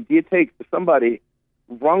only do you take somebody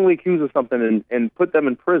wrongly accused of something and put them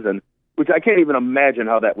in prison, which I can't even imagine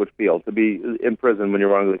how that would feel to be in prison when you're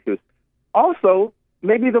wrongly accused. Also,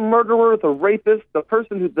 maybe the murderer, the rapist, the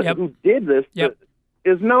person who did this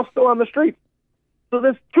is now still on the street. So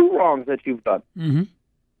there's 2 wrongs that you've done. Mm-hmm.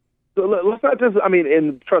 So let's not just,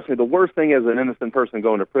 and trust me, the worst thing is an innocent person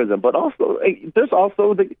going to prison, but also, there's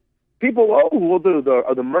also the people,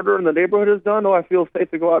 the murder in the neighborhood is done, I feel safe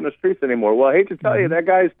to go out in the streets anymore. Well, I hate to tell you, that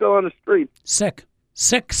guy is still on the street.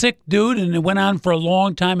 Sick dude, and it went on for a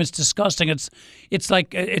long time. It's disgusting. It's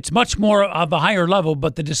like, it's much more of a higher level,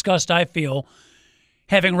 but the disgust I feel,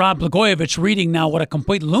 having Rod Blagojevich reading now what a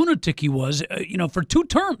complete lunatic he was, for 2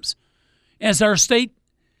 terms as our state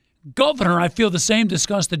governor, I feel the same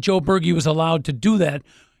disgust that Joe Berge was allowed to do that,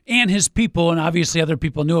 and his people, and obviously other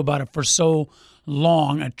people knew about it for so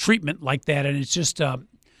long, a treatment like that. And it's just, I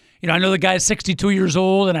know the guy's 62 years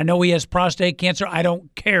old, and I know he has prostate cancer. I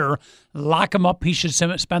don't care. Lock him up. He should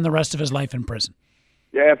spend the rest of his life in prison.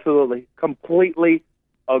 Yeah, absolutely. Completely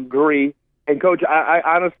agree. And, Coach, I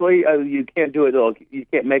honestly, you can't do it. You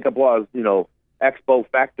can't make up laws, ex post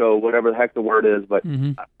facto, whatever the heck the word is. But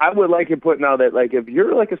I would like to put now that, like, if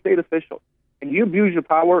you're like a state official and you abuse your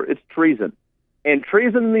power, it's treason. And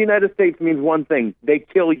treason in the United States means one thing: they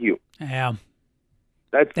kill you. Yeah.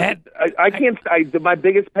 I can't. My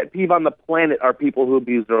biggest pet peeve on the planet are people who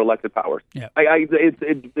abuse their elected powers. Yeah.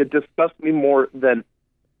 It disgusts me more than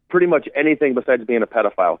pretty much anything besides being a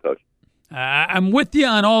pedophile, Coach. I'm with you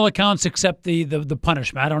on all accounts except the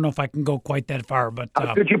punishment. I don't know if I can go quite that far, but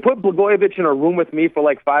could you put Blagojevich in a room with me for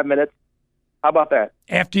like 5 minutes? How about that?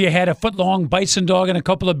 After you had a foot-long bison dog and a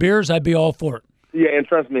couple of beers, I'd be all for it. Yeah, and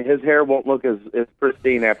trust me, his hair won't look as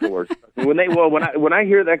pristine afterwards. when I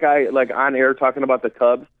hear that guy like on air talking about the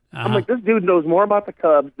Cubs, I'm like, this dude knows more about the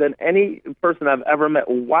Cubs than any person I've ever met.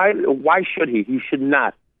 Why should he? He should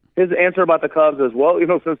not. His answer about the Cubs is, well,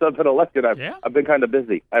 since I've been elected, I've been kind of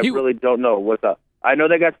busy. I really don't know what's up. I know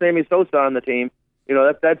they got Sammy Sosa on the team.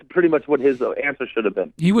 That's pretty much what his answer should have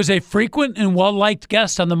been. He was a frequent and well-liked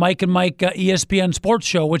guest on the Mike and Mike ESPN Sports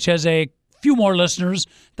Show, which has a few more listeners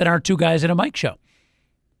than our Two Guys and a Mike show.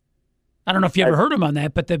 I don't know if you ever heard him on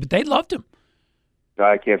that, but they loved him.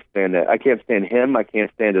 I can't stand that. I can't stand him. I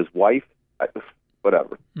can't stand his wife.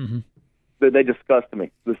 Whatever. Mm-hmm. They disgust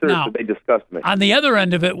me. Seriously, they disgust me. On the other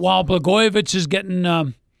end of it, while Blagojevich is getting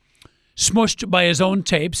smushed by his own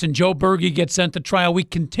tapes and Joe Berge gets sent to trial, we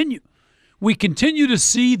continue to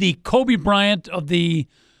see the Kobe Bryant of the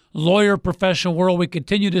lawyer professional world. We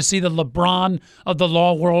continue to see the LeBron of the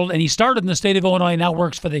law world. And he started in the state of Illinois, now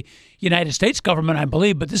works for the United States government, I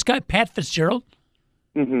believe. But this guy, Pat Fitzgerald,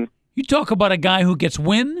 you talk about a guy who gets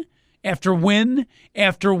win after win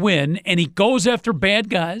after win, and he goes after bad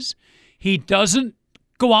guys. He doesn't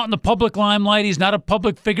go out in the public limelight. He's not a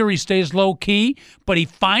public figure. He stays low key, but he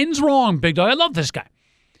finds wrong, Big Dog. I love this guy.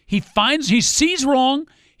 He sees wrong,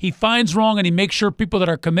 he finds wrong, and he makes sure people that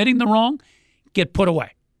are committing the wrong get put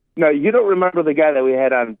away. No, you don't remember the guy that we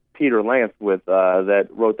had on, Peter Lance, with that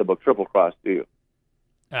wrote the book Triple Cross, do you?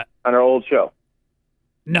 On our old show.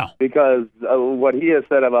 No. Because what he has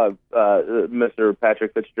said about Mr.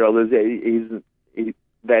 Patrick Fitzgerald is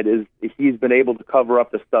he's been able to cover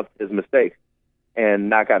up the stuff, his mistakes, and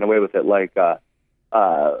not gotten away with it. Like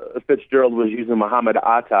Fitzgerald was using Muhammad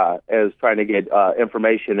Atta as trying to get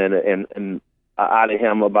information and out of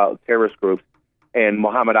him about terrorist groups, and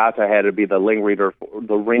Muhammad Atta had to be the ringleader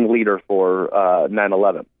for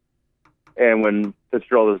 9/11. And when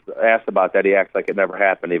Fitzgerald is asked about that, he acts like it never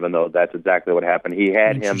happened, even though that's exactly what happened. He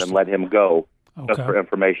had him and let him go just for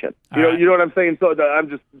information. You know what I'm saying? So I'm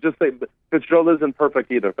just saying Fitzgerald isn't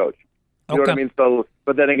perfect either, Coach. You know what I mean? So,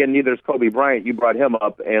 but then again, neither is Kobe Bryant. You brought him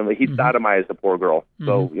up, and he sodomized the poor girl.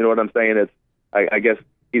 So you know what I'm saying? It's I guess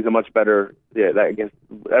he's a much better. Yeah, I guess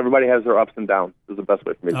everybody has their ups and downs. Is the best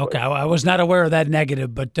way for me to put it. I was not aware of that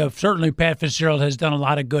negative, but certainly Pat Fitzgerald has done a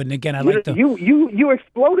lot of good. And again, you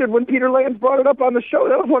exploded when Peter Lance brought it up on the show.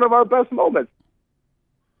 That was one of our best moments.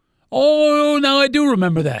 Oh, now I do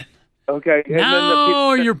remember that. Okay. And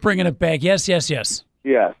now you're bringing it back. Yes. Yes.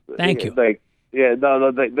 Thank you. The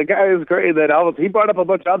guy is great. He brought up a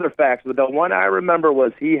bunch of other facts, but the one I remember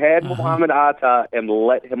was he had Muhammad Atta and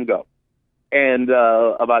let him go. And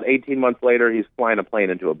about 18 months later, he's flying a plane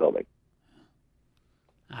into a building.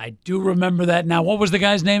 I do remember that. Now, what was the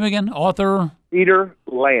guy's name again? Author? Peter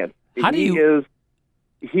Lance. He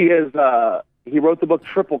wrote the book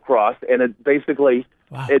Triple Cross, and it basically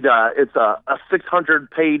it's a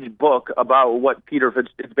 600-page book about what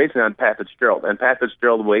it's basically on Pat Fitzgerald. And Pat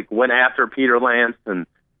Fitzgerald went after Peter Lance, and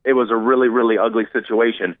it was a really, really ugly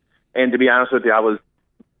situation. And to be honest with you, I was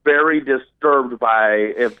very disturbed by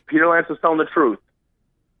if Peter Lance was telling the truth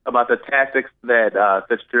about the tactics that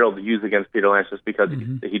Fitzgerald used against Peter Lance just because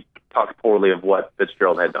he talked poorly of what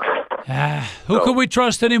Fitzgerald had done. Who can we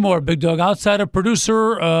trust anymore, Big Dog? Outside of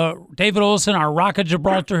producer David Olson, our Rock of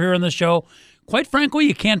Gibraltar here on the show, quite frankly,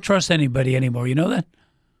 you can't trust anybody anymore. You know that?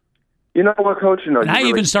 You know what, Coach? And I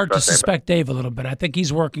even start to suspect Dave a little bit. I think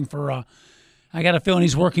he's working for I got a feeling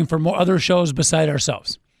he's working for more other shows beside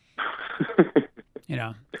ourselves.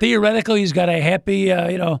 Theoretically, he's got a happy,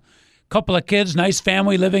 couple of kids, nice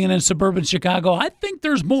family living in suburban Chicago. I think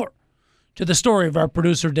there's more to the story of our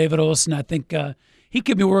producer, David Olson. I think he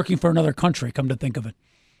could be working for another country, come to think of it.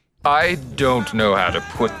 I don't know how to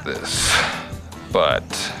put this,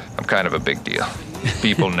 but I'm kind of a big deal.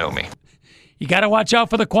 People know me. You got to watch out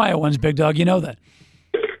for the quiet ones, Big Dog. You know that.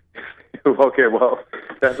 Okay, well,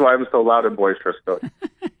 that's why I'm so loud and boisterous, Coach.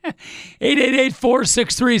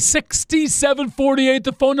 888-463-6748,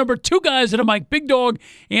 the phone number. Two guys and a mic, Big Dog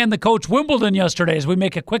and the coach. Wimbledon yesterday as we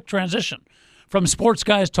make a quick transition from Sports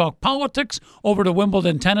Guys Talk Politics over to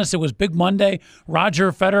Wimbledon Tennis. It was Big Monday.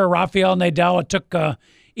 Roger Federer, Rafael Nadal. It took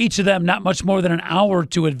each of them not much more than an hour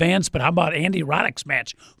to advance, but how about Andy Roddick's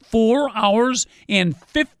match? 4 hours and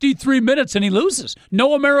 53 minutes, and he loses.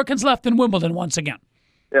 No Americans left in Wimbledon once again.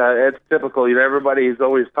 Yeah, it's typical. Everybody's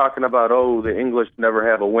always talking about, the English never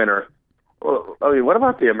have a winner. Well, what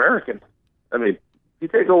about the Americans? You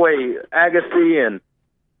take away Agassi and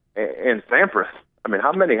Sampras.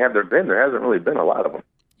 How many have there been? There hasn't really been a lot of them.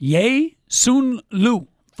 Ye Sun Lu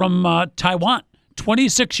from Taiwan,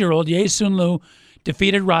 26-year-old Ye Sun Lu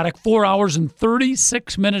defeated Roddick 4 hours and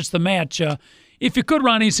 36 minutes the match. If you could,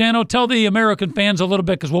 Ronnie Santo, tell the American fans a little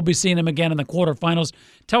bit, because we'll be seeing him again in the quarterfinals.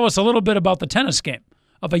 Tell us a little bit about the tennis game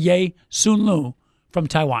of a Ye Sun Lu from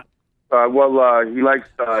Taiwan. He likes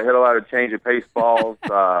to hit a lot of change of pace balls.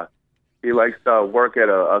 He likes to work at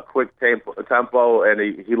a quick tempo,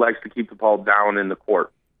 and he likes to keep the ball down in the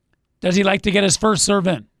court. Does he like to get his first serve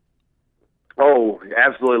in? Oh, he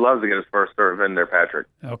absolutely loves to get his first serve in there, Patrick.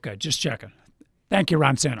 Okay, just checking. Thank you,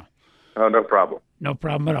 Ron Santo. Oh, no problem. No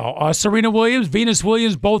problem at all. Serena Williams, Venus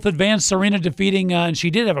Williams, both advanced. Serena defeating, and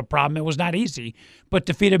she did have a problem. It was not easy, but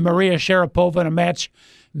defeated Maria Sharapova in a match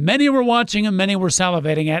many were watching and many were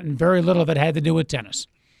salivating at, and very little of it had to do with tennis.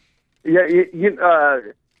 Yeah,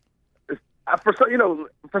 for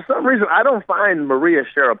some reason, I don't find Maria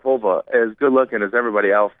Sharapova as good looking as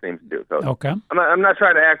everybody else seems to. So okay. I'm not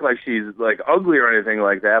trying to act like she's like ugly or anything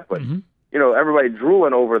like that, but everybody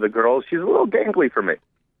drooling over the girl. She's a little gangly for me.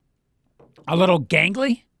 A little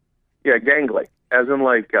gangly? Yeah, gangly, as in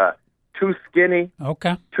like too skinny,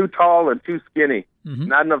 okay, too tall, and too skinny.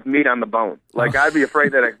 Not enough meat on the bone. Like I'd be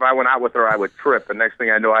afraid that if I went out with her, I would trip, and next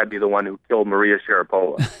thing I know, I'd be the one who killed Maria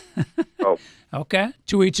Sharapova. Okay,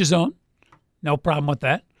 to each his own. No problem with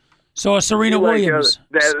that. So a Serena Williams.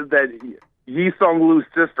 That Yi Sung Lu's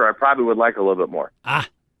sister, I probably would like a little bit more.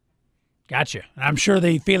 Gotcha. I'm sure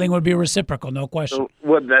the feeling would be reciprocal, no question.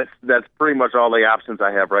 Well, that's pretty much all the options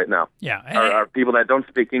I have right now. Yeah. Are people that don't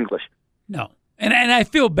speak English. No. And I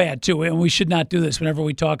feel bad, too, and we should not do this whenever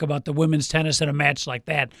we talk about the women's tennis in a match like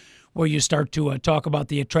that, where you start to talk about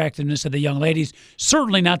the attractiveness of the young ladies.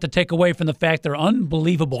 Certainly not to take away from the fact they're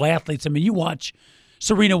unbelievable athletes. You watch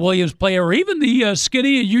Serena Williams play, or even the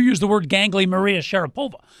skinny, you use the word gangly, Maria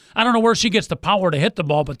Sharapova. I don't know where she gets the power to hit the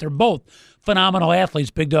ball, but they're both phenomenal athletes,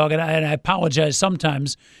 Big Dog, and I apologize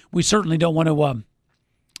sometimes. We certainly don't want to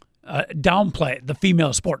downplay the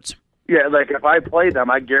female sports. Yeah, like if I play them,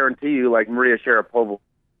 I guarantee you, like Maria Sharapova.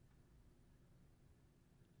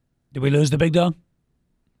 Did we lose the Big Dog?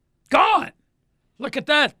 Gone! Look at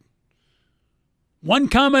that. One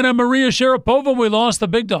comment on Maria Sharapova, we lost the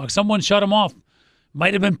Big Dog. Someone shut him off.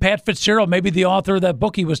 Might have been Pat Fitzgerald, maybe the author of that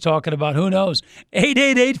book he was talking about. Who knows?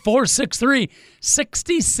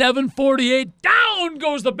 888-463-6748. Down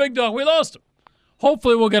goes the Big Dog. We lost him.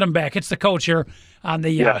 Hopefully we'll get him back. It's the coach here on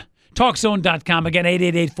the TalkZone.com. Again,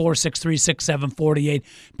 888-463-6748.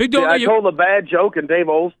 Big Dog. I told a bad joke and Dave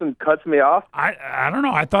Olson cuts me off. I don't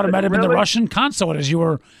know. I thought it might have been the Russian consulate as you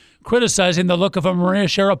were criticizing the look of a Maria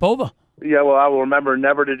Sharapova. Yeah, well, I will remember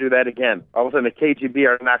never to do that again. All of a sudden, the KGB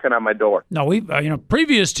are knocking on my door. No, we,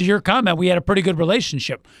 previous to your comment, we had a pretty good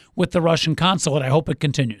relationship with the Russian consulate. I hope it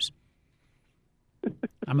continues.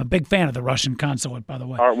 I'm a big fan of the Russian consulate, by the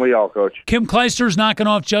way. Aren't we all, Coach? Kim Kleister's knocking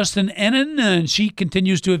off Justin Ennen, and she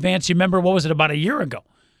continues to advance. You remember, what was it, about a year ago?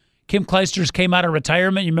 Kim Kleister's came out of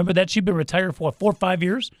retirement. You remember that? She'd been retired for, 4 or 5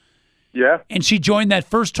 years? Yeah. And she joined that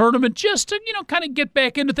first tournament just to, kind of get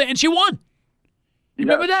back into things, and she won. You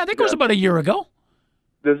remember that? I think it was about a year ago.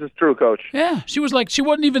 This is true, Coach. Yeah, she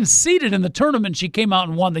wasn't even seated in the tournament. She came out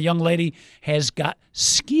and won. The young lady has got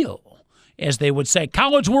skill, as they would say.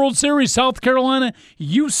 College World Series, South Carolina,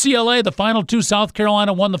 UCLA, the final two. South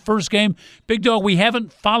Carolina won the first game. Big Dog, we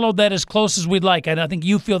haven't followed that as close as we'd like, and I think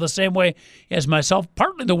you feel the same way as myself.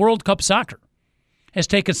 Partly the World Cup soccer has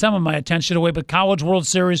taken some of my attention away, but College World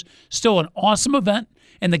Series, still an awesome event,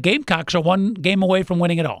 and the Gamecocks are one game away from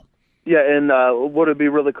winning it all. Yeah, and what would be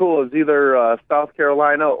really cool is either South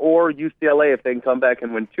Carolina or UCLA, if they can come back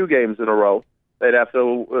and win 2 games in a row, they'd have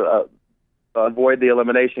to avoid the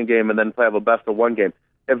elimination game and then have a best-of-1 game.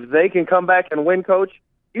 If they can come back and win, Coach,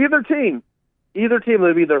 either team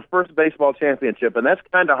would be their first baseball championship, and that's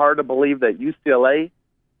kind of hard to believe that UCLA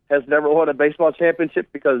has never won a baseball championship,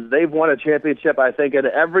 because they've won a championship, I think, in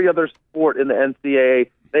every other sport in the NCAA.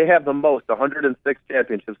 They have the most, 106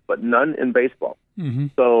 championships, but none in baseball. Mm-hmm.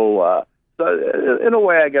 So in a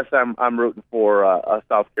way, I guess I'm rooting for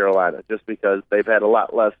South Carolina, just because they've had a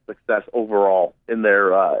lot less success overall in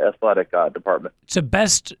their athletic department. It's a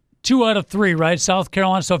best 2 out of 3, right? South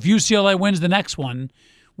Carolina. So if UCLA wins the next one,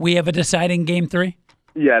 we have a deciding game 3?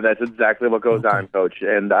 Yeah, that's exactly what goes on, Coach.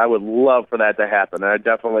 And I would love for that to happen.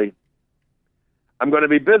 I'm going to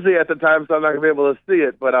be busy at the time, so I'm not going to be able to see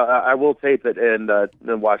it, but I will tape it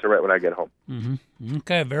and watch it right when I get home. Mm-hmm.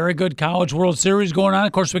 Okay, very good College World Series going on.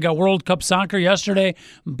 Of course, we got World Cup soccer yesterday.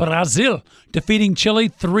 Brazil defeating Chile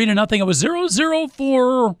 3-0. It was 0-0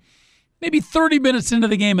 for maybe 30 minutes into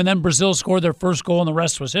the game, and then Brazil scored their first goal, and the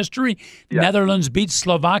rest was history. Yeah. Netherlands beat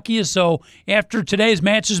Slovakia, so after today's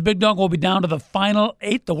matches, Big Dog will be down to the final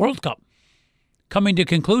 8, the World Cup. Coming to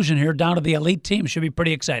conclusion here, down to the elite team. Should be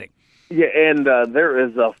pretty exciting. Yeah, and there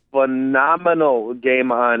is a phenomenal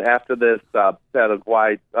game on after this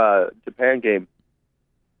Paraguay-Japan game,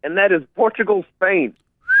 and that is Portugal-Spain.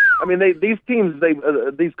 I mean,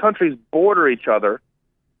 these countries border each other,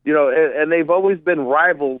 and they've always been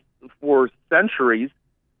rivals for centuries.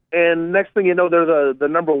 And next thing you know, they're the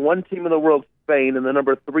number 1 team in the world, Spain, and the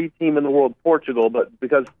number 3 team in the world, Portugal. But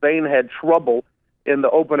because Spain had trouble in the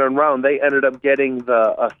opening round, they ended up getting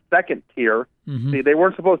a second tier. Mm-hmm. See, they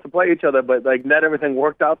weren't supposed to play each other, but not everything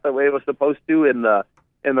worked out the way it was supposed to in the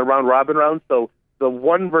round robin round. So the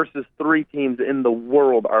 1 versus 3 teams in the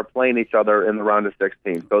world are playing each other in the round of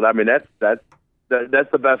 16. So I mean that's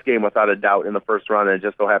the best game without a doubt in the first round, and it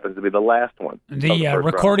just so happens to be the last one. The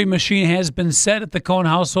recording machine has been set at the Cohn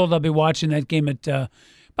household. I'll be watching that game at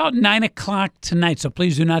about 9 o'clock tonight. So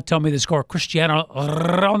please do not tell me the score. Cristiano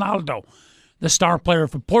Ronaldo, the star player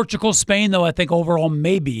for Portugal. Spain, though, I think overall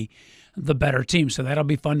maybe the better team, so that'll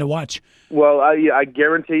be fun to watch. Well, I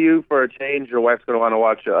guarantee you, for a change, your wife's going to want to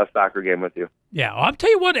watch a soccer game with you. Yeah, I'll tell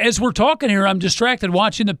you what, as we're talking here, I'm distracted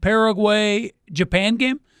watching the Paraguay-Japan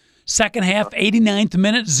game. Second half, 89th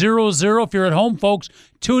minute, 0-0. If you're at home, folks,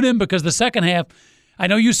 tune in because the second half, I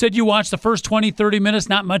know you said you watched the first 20, 30 minutes,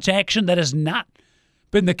 not much action. That has not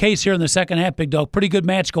been the case here in the second half, Big Dog. Pretty good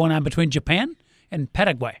match going on between Japan and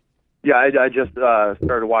Paraguay. Yeah, I just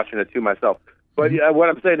started watching it too myself. But what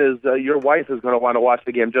I'm saying is your wife is going to want to watch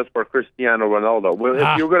the game just for Cristiano Ronaldo.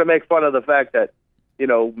 If you're going to make fun of the fact that,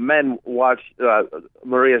 men watch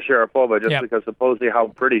Maria Sharapova just because supposedly how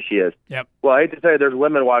pretty she is. Yep. Well, I hate to say there's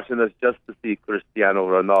women watching this just to see Cristiano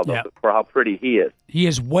Ronaldo for how pretty he is. He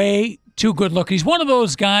is way too good looking. He's one of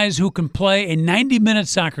those guys who can play a 90-minute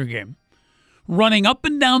soccer game, running up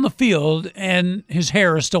and down the field, and his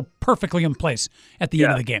hair is still perfectly in place at the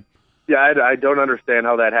end of the game. Yeah, I don't understand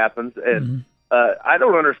how that happens, and I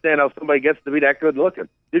don't understand how somebody gets to be that good looking.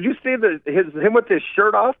 Did you see him with his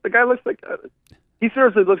shirt off? The guy looks like he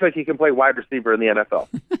seriously looks like he can play wide receiver in the NFL.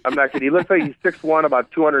 I'm not kidding. He looks like he's 6'1",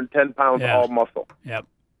 about 210 pounds, all muscle. Yep.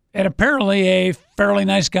 And apparently a fairly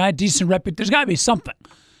nice guy, decent reputation. There's got to be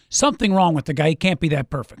something wrong with the guy. He can't be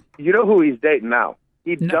that perfect. You know who he's dating now?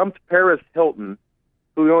 He dumped Paris Hilton,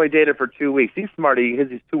 who he only dated for 2 weeks. He's smart. He has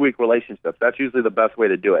these 2-week relationships. That's usually the best way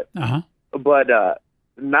to do it. Uh-huh. But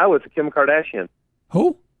now it's Kim Kardashian.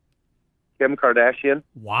 Who? Kim Kardashian.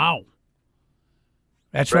 Wow.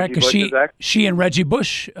 That's right, because she and Reggie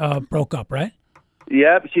Bush broke up, right?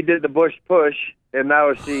 Yep, she did the Bush push, and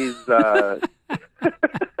now she's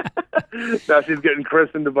getting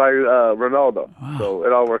christened by Ronaldo. Wow. So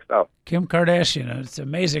it all works out. Kim Kardashian, it's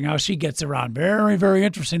amazing how she gets around. Very, very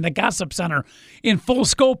interesting. The Gossip Center in full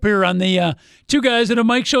scope here on the Two Guys in a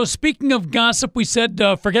Mic show. Speaking of gossip, we said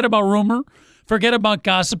forget about rumor. Forget about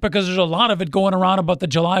gossip because there's a lot of it going around about the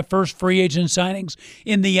July 1st free agent signings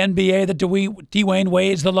in the NBA, the Dwayne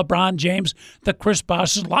Wades, the LeBron James, the Chris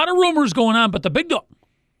Bosses. A lot of rumors going on, but the Big Dog,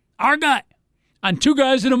 our guy, on Two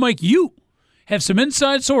Guys in a Mic, you have some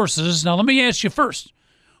inside sources. Now, let me ask you first.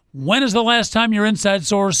 When is the last time your inside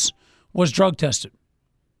source was drug tested?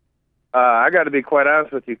 I got to be quite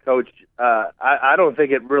honest with you, Coach. I don't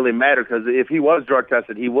think it really mattered because if he was drug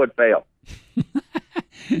tested, he would fail.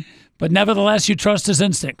 But nevertheless, you trust his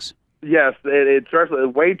instincts. Yes, it trusts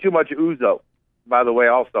way too much ouzo, by the way,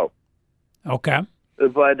 also. Okay.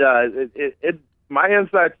 But my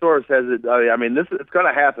inside source has it. It's going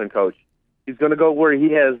to happen, Coach. He's going to go where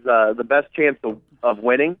he has the best chance of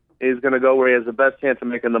winning. He's going to go where he has the best chance of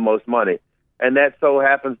making the most money, and that so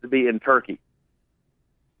happens to be in Turkey.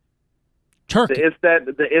 Turkey.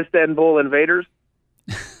 The Istanbul Invaders.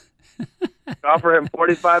 Offer him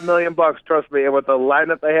 $45 million, trust me. And with the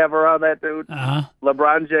lineup they have around that dude,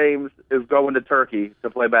 LeBron James is going to Turkey to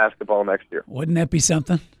play basketball next year. Wouldn't that be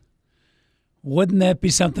something? Wouldn't that be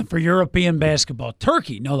something for European basketball?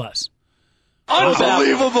 Turkey, no less.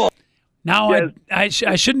 Unbelievable. Now, yes.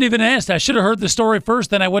 I shouldn't even ask. I should have heard the story first,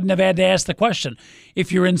 then I wouldn't have had to ask the question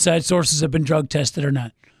if your inside sources have been drug tested or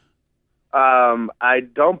not. I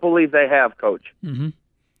don't believe they have, Coach. Mm-hmm.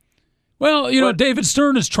 Well, David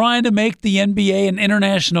Stern is trying to make the NBA an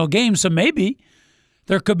international game, so maybe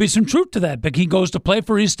there could be some truth to that. But he goes to play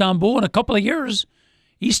for Istanbul in a couple of years.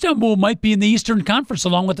 Istanbul might be in the Eastern Conference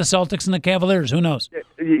along with the Celtics and the Cavaliers. Who knows?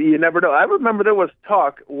 You never know. I remember there was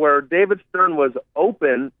talk where David Stern was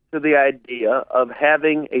open to the idea of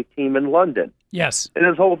having a team in London. Yes. And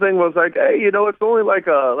his whole thing was like, hey, it's only like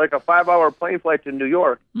a 5-hour plane flight to New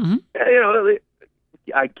York. Mm-hmm.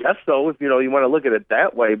 I guess so if you want to look at it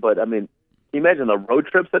that way. But I mean, can you imagine the road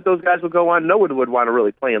trips that those guys would go on? No one would want to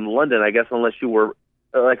really play in London, I guess, unless you were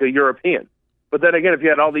like a European. But then again, if you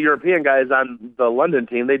had all the European guys on the London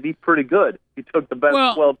team, they'd be pretty good. You took the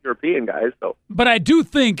best 12 European guys. So, but I do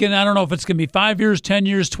think, and I don't know if it's going to be 5 years, 10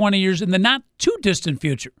 years, 20 years, in the not too distant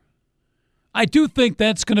future, I do think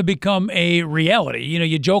that's going to become a reality.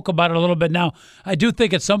 You joke about it a little bit now. I do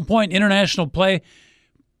think at some point international plane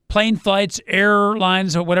flights,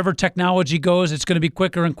 airlines, or whatever technology goes, it's going to be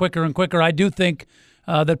quicker and quicker and quicker. I do think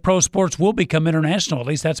that pro sports will become international. At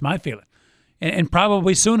least that's my feeling, and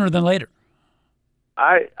probably sooner than later.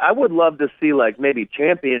 I would love to see like maybe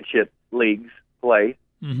championship leagues play.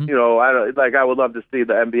 Mm-hmm. I would love to see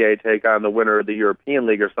the NBA take on the winner of the European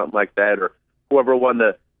League or something like that, or whoever won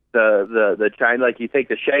the China. Like you take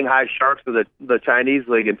the Shanghai Sharks of the Chinese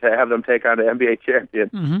League and have them take on the NBA champion.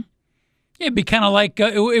 Mm-hmm. It'd be kind of like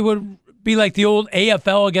it would be like the old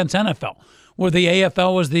AFL against NFL, where the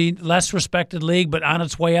AFL was the less respected league, but on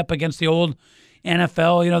its way up against the old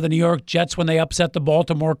NFL, the New York Jets when they upset the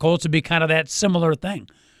Baltimore Colts, would be kind of that similar thing.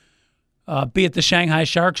 Be it the Shanghai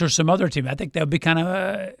Sharks or some other team. I think that would be kind of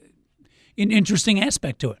an interesting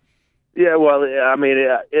aspect to it. Yeah, well, I mean,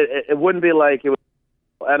 it wouldn't be like it was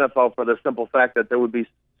NFL for the simple fact that there would be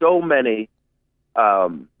so many.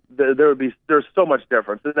 There's so much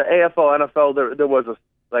difference. In the AFL, NFL, there was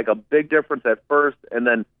a big difference at first, and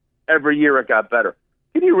then every year it got better.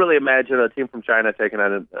 Can you really imagine a team from China taking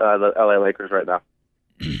on the LA Lakers right now?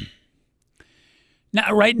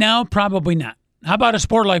 Now, right now, probably not. How about a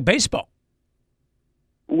sport like baseball?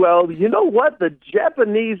 Well, you know what? The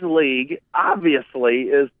Japanese league obviously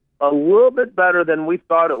is a little bit better than we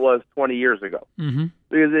thought it was 20 years ago. Mm-hmm.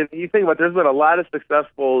 Because if you think about it, there's been a lot of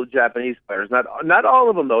successful Japanese players. Not all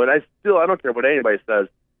of them, though, and I don't care what anybody says.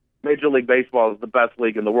 Major League Baseball is the best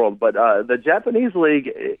league in the world, but the Japanese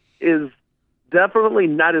league is definitely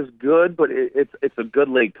not as good, but it's a good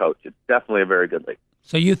league, Coach. It's definitely a very good league.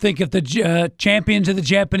 So you think if the champions of the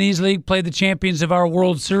Japanese league played the champions of our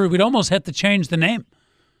World Series, we'd almost have to change the name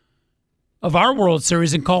of our World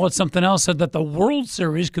Series and call it something else, so that the World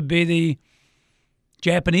Series could be the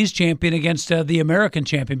Japanese champion against the American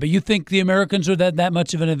champion. But you think the Americans would have that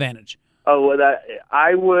much of an advantage? Oh, well,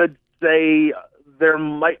 I would say there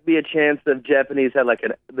might be a chance that the Japanese had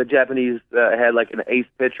like an ace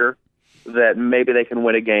pitcher that maybe they can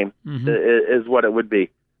win a game. Mm-hmm. Is what it would be.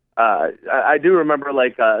 I do remember they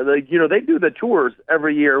do the tours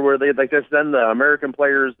every year where they just send the American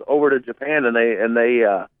players over to Japan and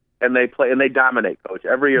they play and they dominate, Coach.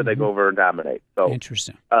 Every year they go over and dominate. So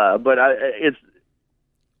interesting. But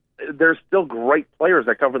there's still great players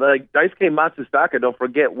that cover. Like Daisuke Matsusaka, don't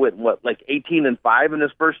forget, with 18-5 in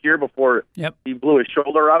his first year before he blew his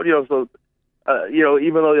shoulder out. So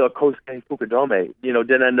even though Kosuke Fukudome,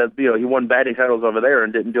 didn't end up, he won batting titles over there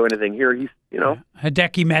and didn't do anything here.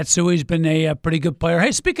 Hideki Matsui's been a pretty good player.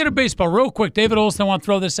 Hey, speaking of baseball, real quick, David Olson, I want to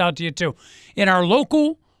throw this out to you too. In our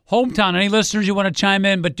local hometown, any listeners you want to chime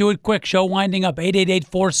in, but do it quick. Show winding up,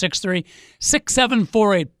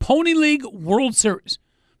 888-463-6748. Pony League World Series.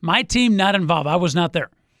 My team not involved. I was not there.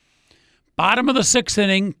 Bottom of the sixth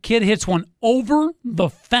inning, kid hits one over the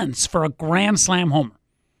fence for a grand slam homer.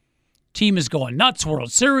 Team is going nuts.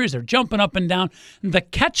 World Series. They're jumping up and down. The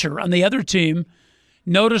catcher on the other team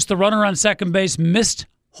noticed the runner on second base missed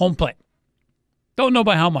home plate. Don't know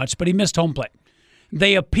by how much, but he missed home plate.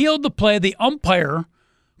 They appealed the play. The umpire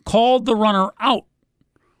called the runner out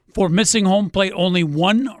for missing home plate. Only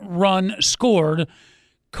one run scored.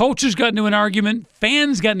 Coaches got into an argument.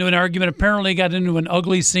 Fans got into an argument. Apparently got into an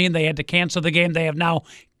ugly scene. They had to cancel the game. They have now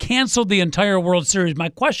canceled the entire World Series. My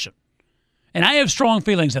question, and I have strong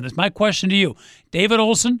feelings on this, my question to you, David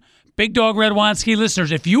Olson, Big Dog Radwanski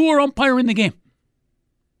listeners, if you were umpiring the game,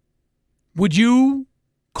 would you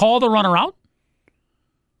call the runner out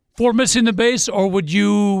for missing the base, or would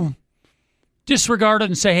you disregard it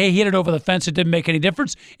and say, hey, he hit it over the fence, it didn't make any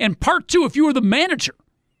difference? And part two, if you were the manager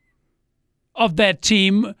of that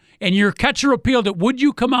team and your catcher appealed it, would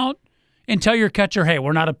you come out and tell your catcher, hey,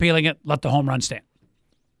 we're not appealing it, let the home run stand?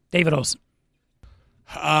 David Olson.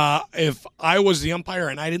 If I was the umpire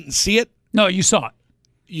and I didn't see it. No, you saw it.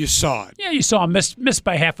 You saw it. Yeah, you saw him miss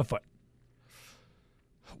by half a foot.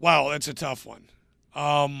 Wow, that's a tough one.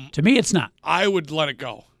 To me, it's not. I would let it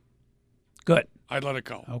go. Good. I'd let it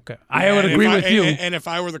go. Okay. I would agree with you. And if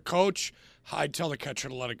I were the coach, I'd tell the catcher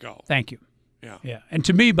to let it go. Thank you. Yeah. And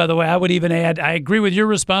to me, by the way, I would even add, I agree with your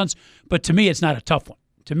response, but to me, it's not a tough one.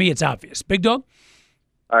 To me, it's obvious. Big Dog?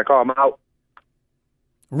 I call him out.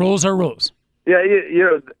 Rules are rules. Yeah,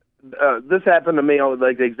 this happened to me.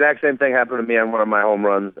 Like the exact same thing happened to me on one of my home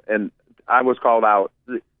runs, and I was called out.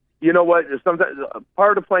 You know what? Sometimes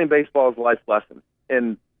part of playing baseball is a life lesson,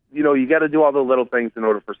 and you got to do all the little things in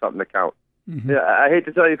order for something to count. Mm-hmm. Yeah, I hate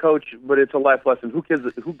to tell you, Coach, but it's a life lesson. Who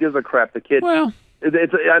gives a crap? The kid. Well,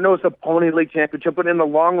 I know it's a Pony League championship, but in the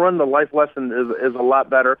long run, the life lesson is a lot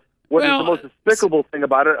better. What is the most despicable thing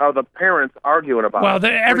about it are the parents arguing about it. Well,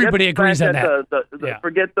 everybody agrees on that.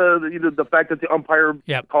 Forget the fact that the umpire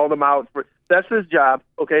called him out. That's his job,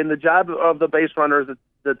 okay? And the job of the base runner is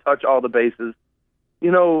to touch all the bases.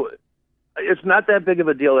 It's not that big of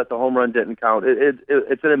a deal that the home run didn't count.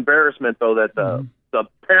 It's an embarrassment, though, that the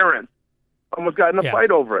parents almost got in a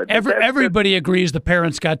fight over it. Everybody agrees the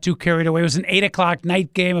parents got too carried away. It was an 8 o'clock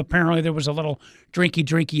night game. Apparently there was a little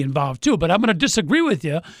drinky involved, too. But I'm going to disagree with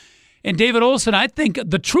you. And David Olson, I think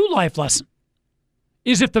the true life lesson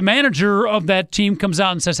is if the manager of that team comes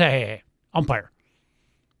out and says, hey, umpire,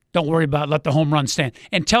 don't worry about it, let the home run stand.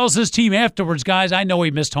 And tells his team afterwards, guys, I know he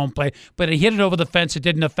missed home plate, but he hit it over the fence. It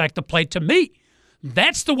didn't affect the play. To me,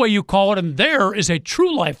 that's the way you call it. And there is a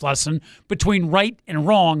true life lesson between right and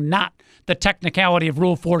wrong, not the technicality of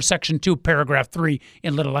Rule 4, Section 2, Paragraph 3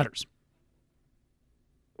 in little letters.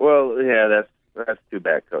 Well, yeah, that's too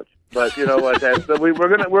bad, Coach. But you know what? We're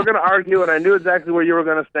gonna argue, and I knew exactly where you were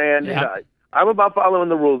going to stand. Yeah. I'm about following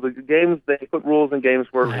the rules. The games, they put rules in games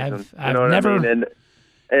for a reason. I mean?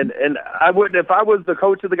 And I wouldn't, if I was the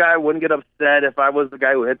coach of the guy, I wouldn't get upset. If I was the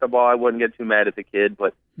guy who hit the ball, I wouldn't get too mad at the kid.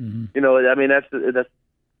 But that's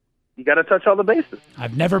you got to touch all the bases.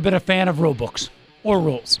 I've never been a fan of rule books or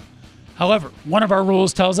rules. However, one of our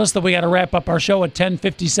rules tells us that we got to wrap up our show at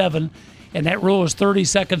 10:57. And that rule is 30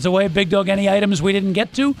 seconds away. Big Dog, any items we didn't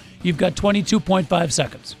get to? You've got 22.5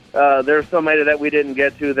 seconds. There's so many that we didn't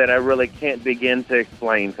get to that I really can't begin to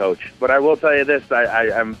explain, Coach. But I will tell you this.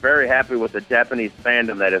 I'm very happy with the Japanese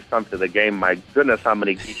fandom that has come to the game. My goodness, how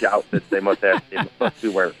many geek outfits they must have. They must be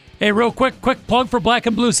wearing. Hey, real quick plug for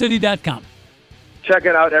blackandbluecity.com. Check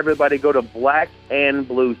it out, everybody. Go to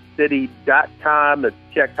blackandbluecity.com. It's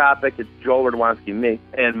Check Topic. It's Joel Radwanski, me,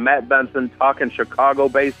 and Matt Benson talking Chicago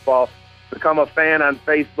baseball. Become a fan on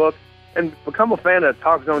Facebook, and become a fan of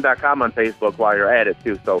TalkZone.com on Facebook while you're at it,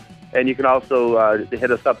 too. And you can also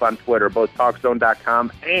hit us up on Twitter, both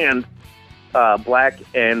TalkZone.com and Black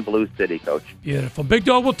and Blue City, Coach. Beautiful. Big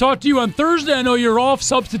Dog, we'll talk to you on Thursday. I know you're off.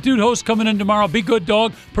 Substitute host coming in tomorrow. Be good,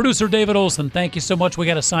 Dog. Producer David Olson, thank you so much. We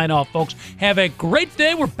got to sign off, folks. Have a great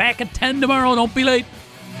day. We're back at 10 tomorrow. Don't be late.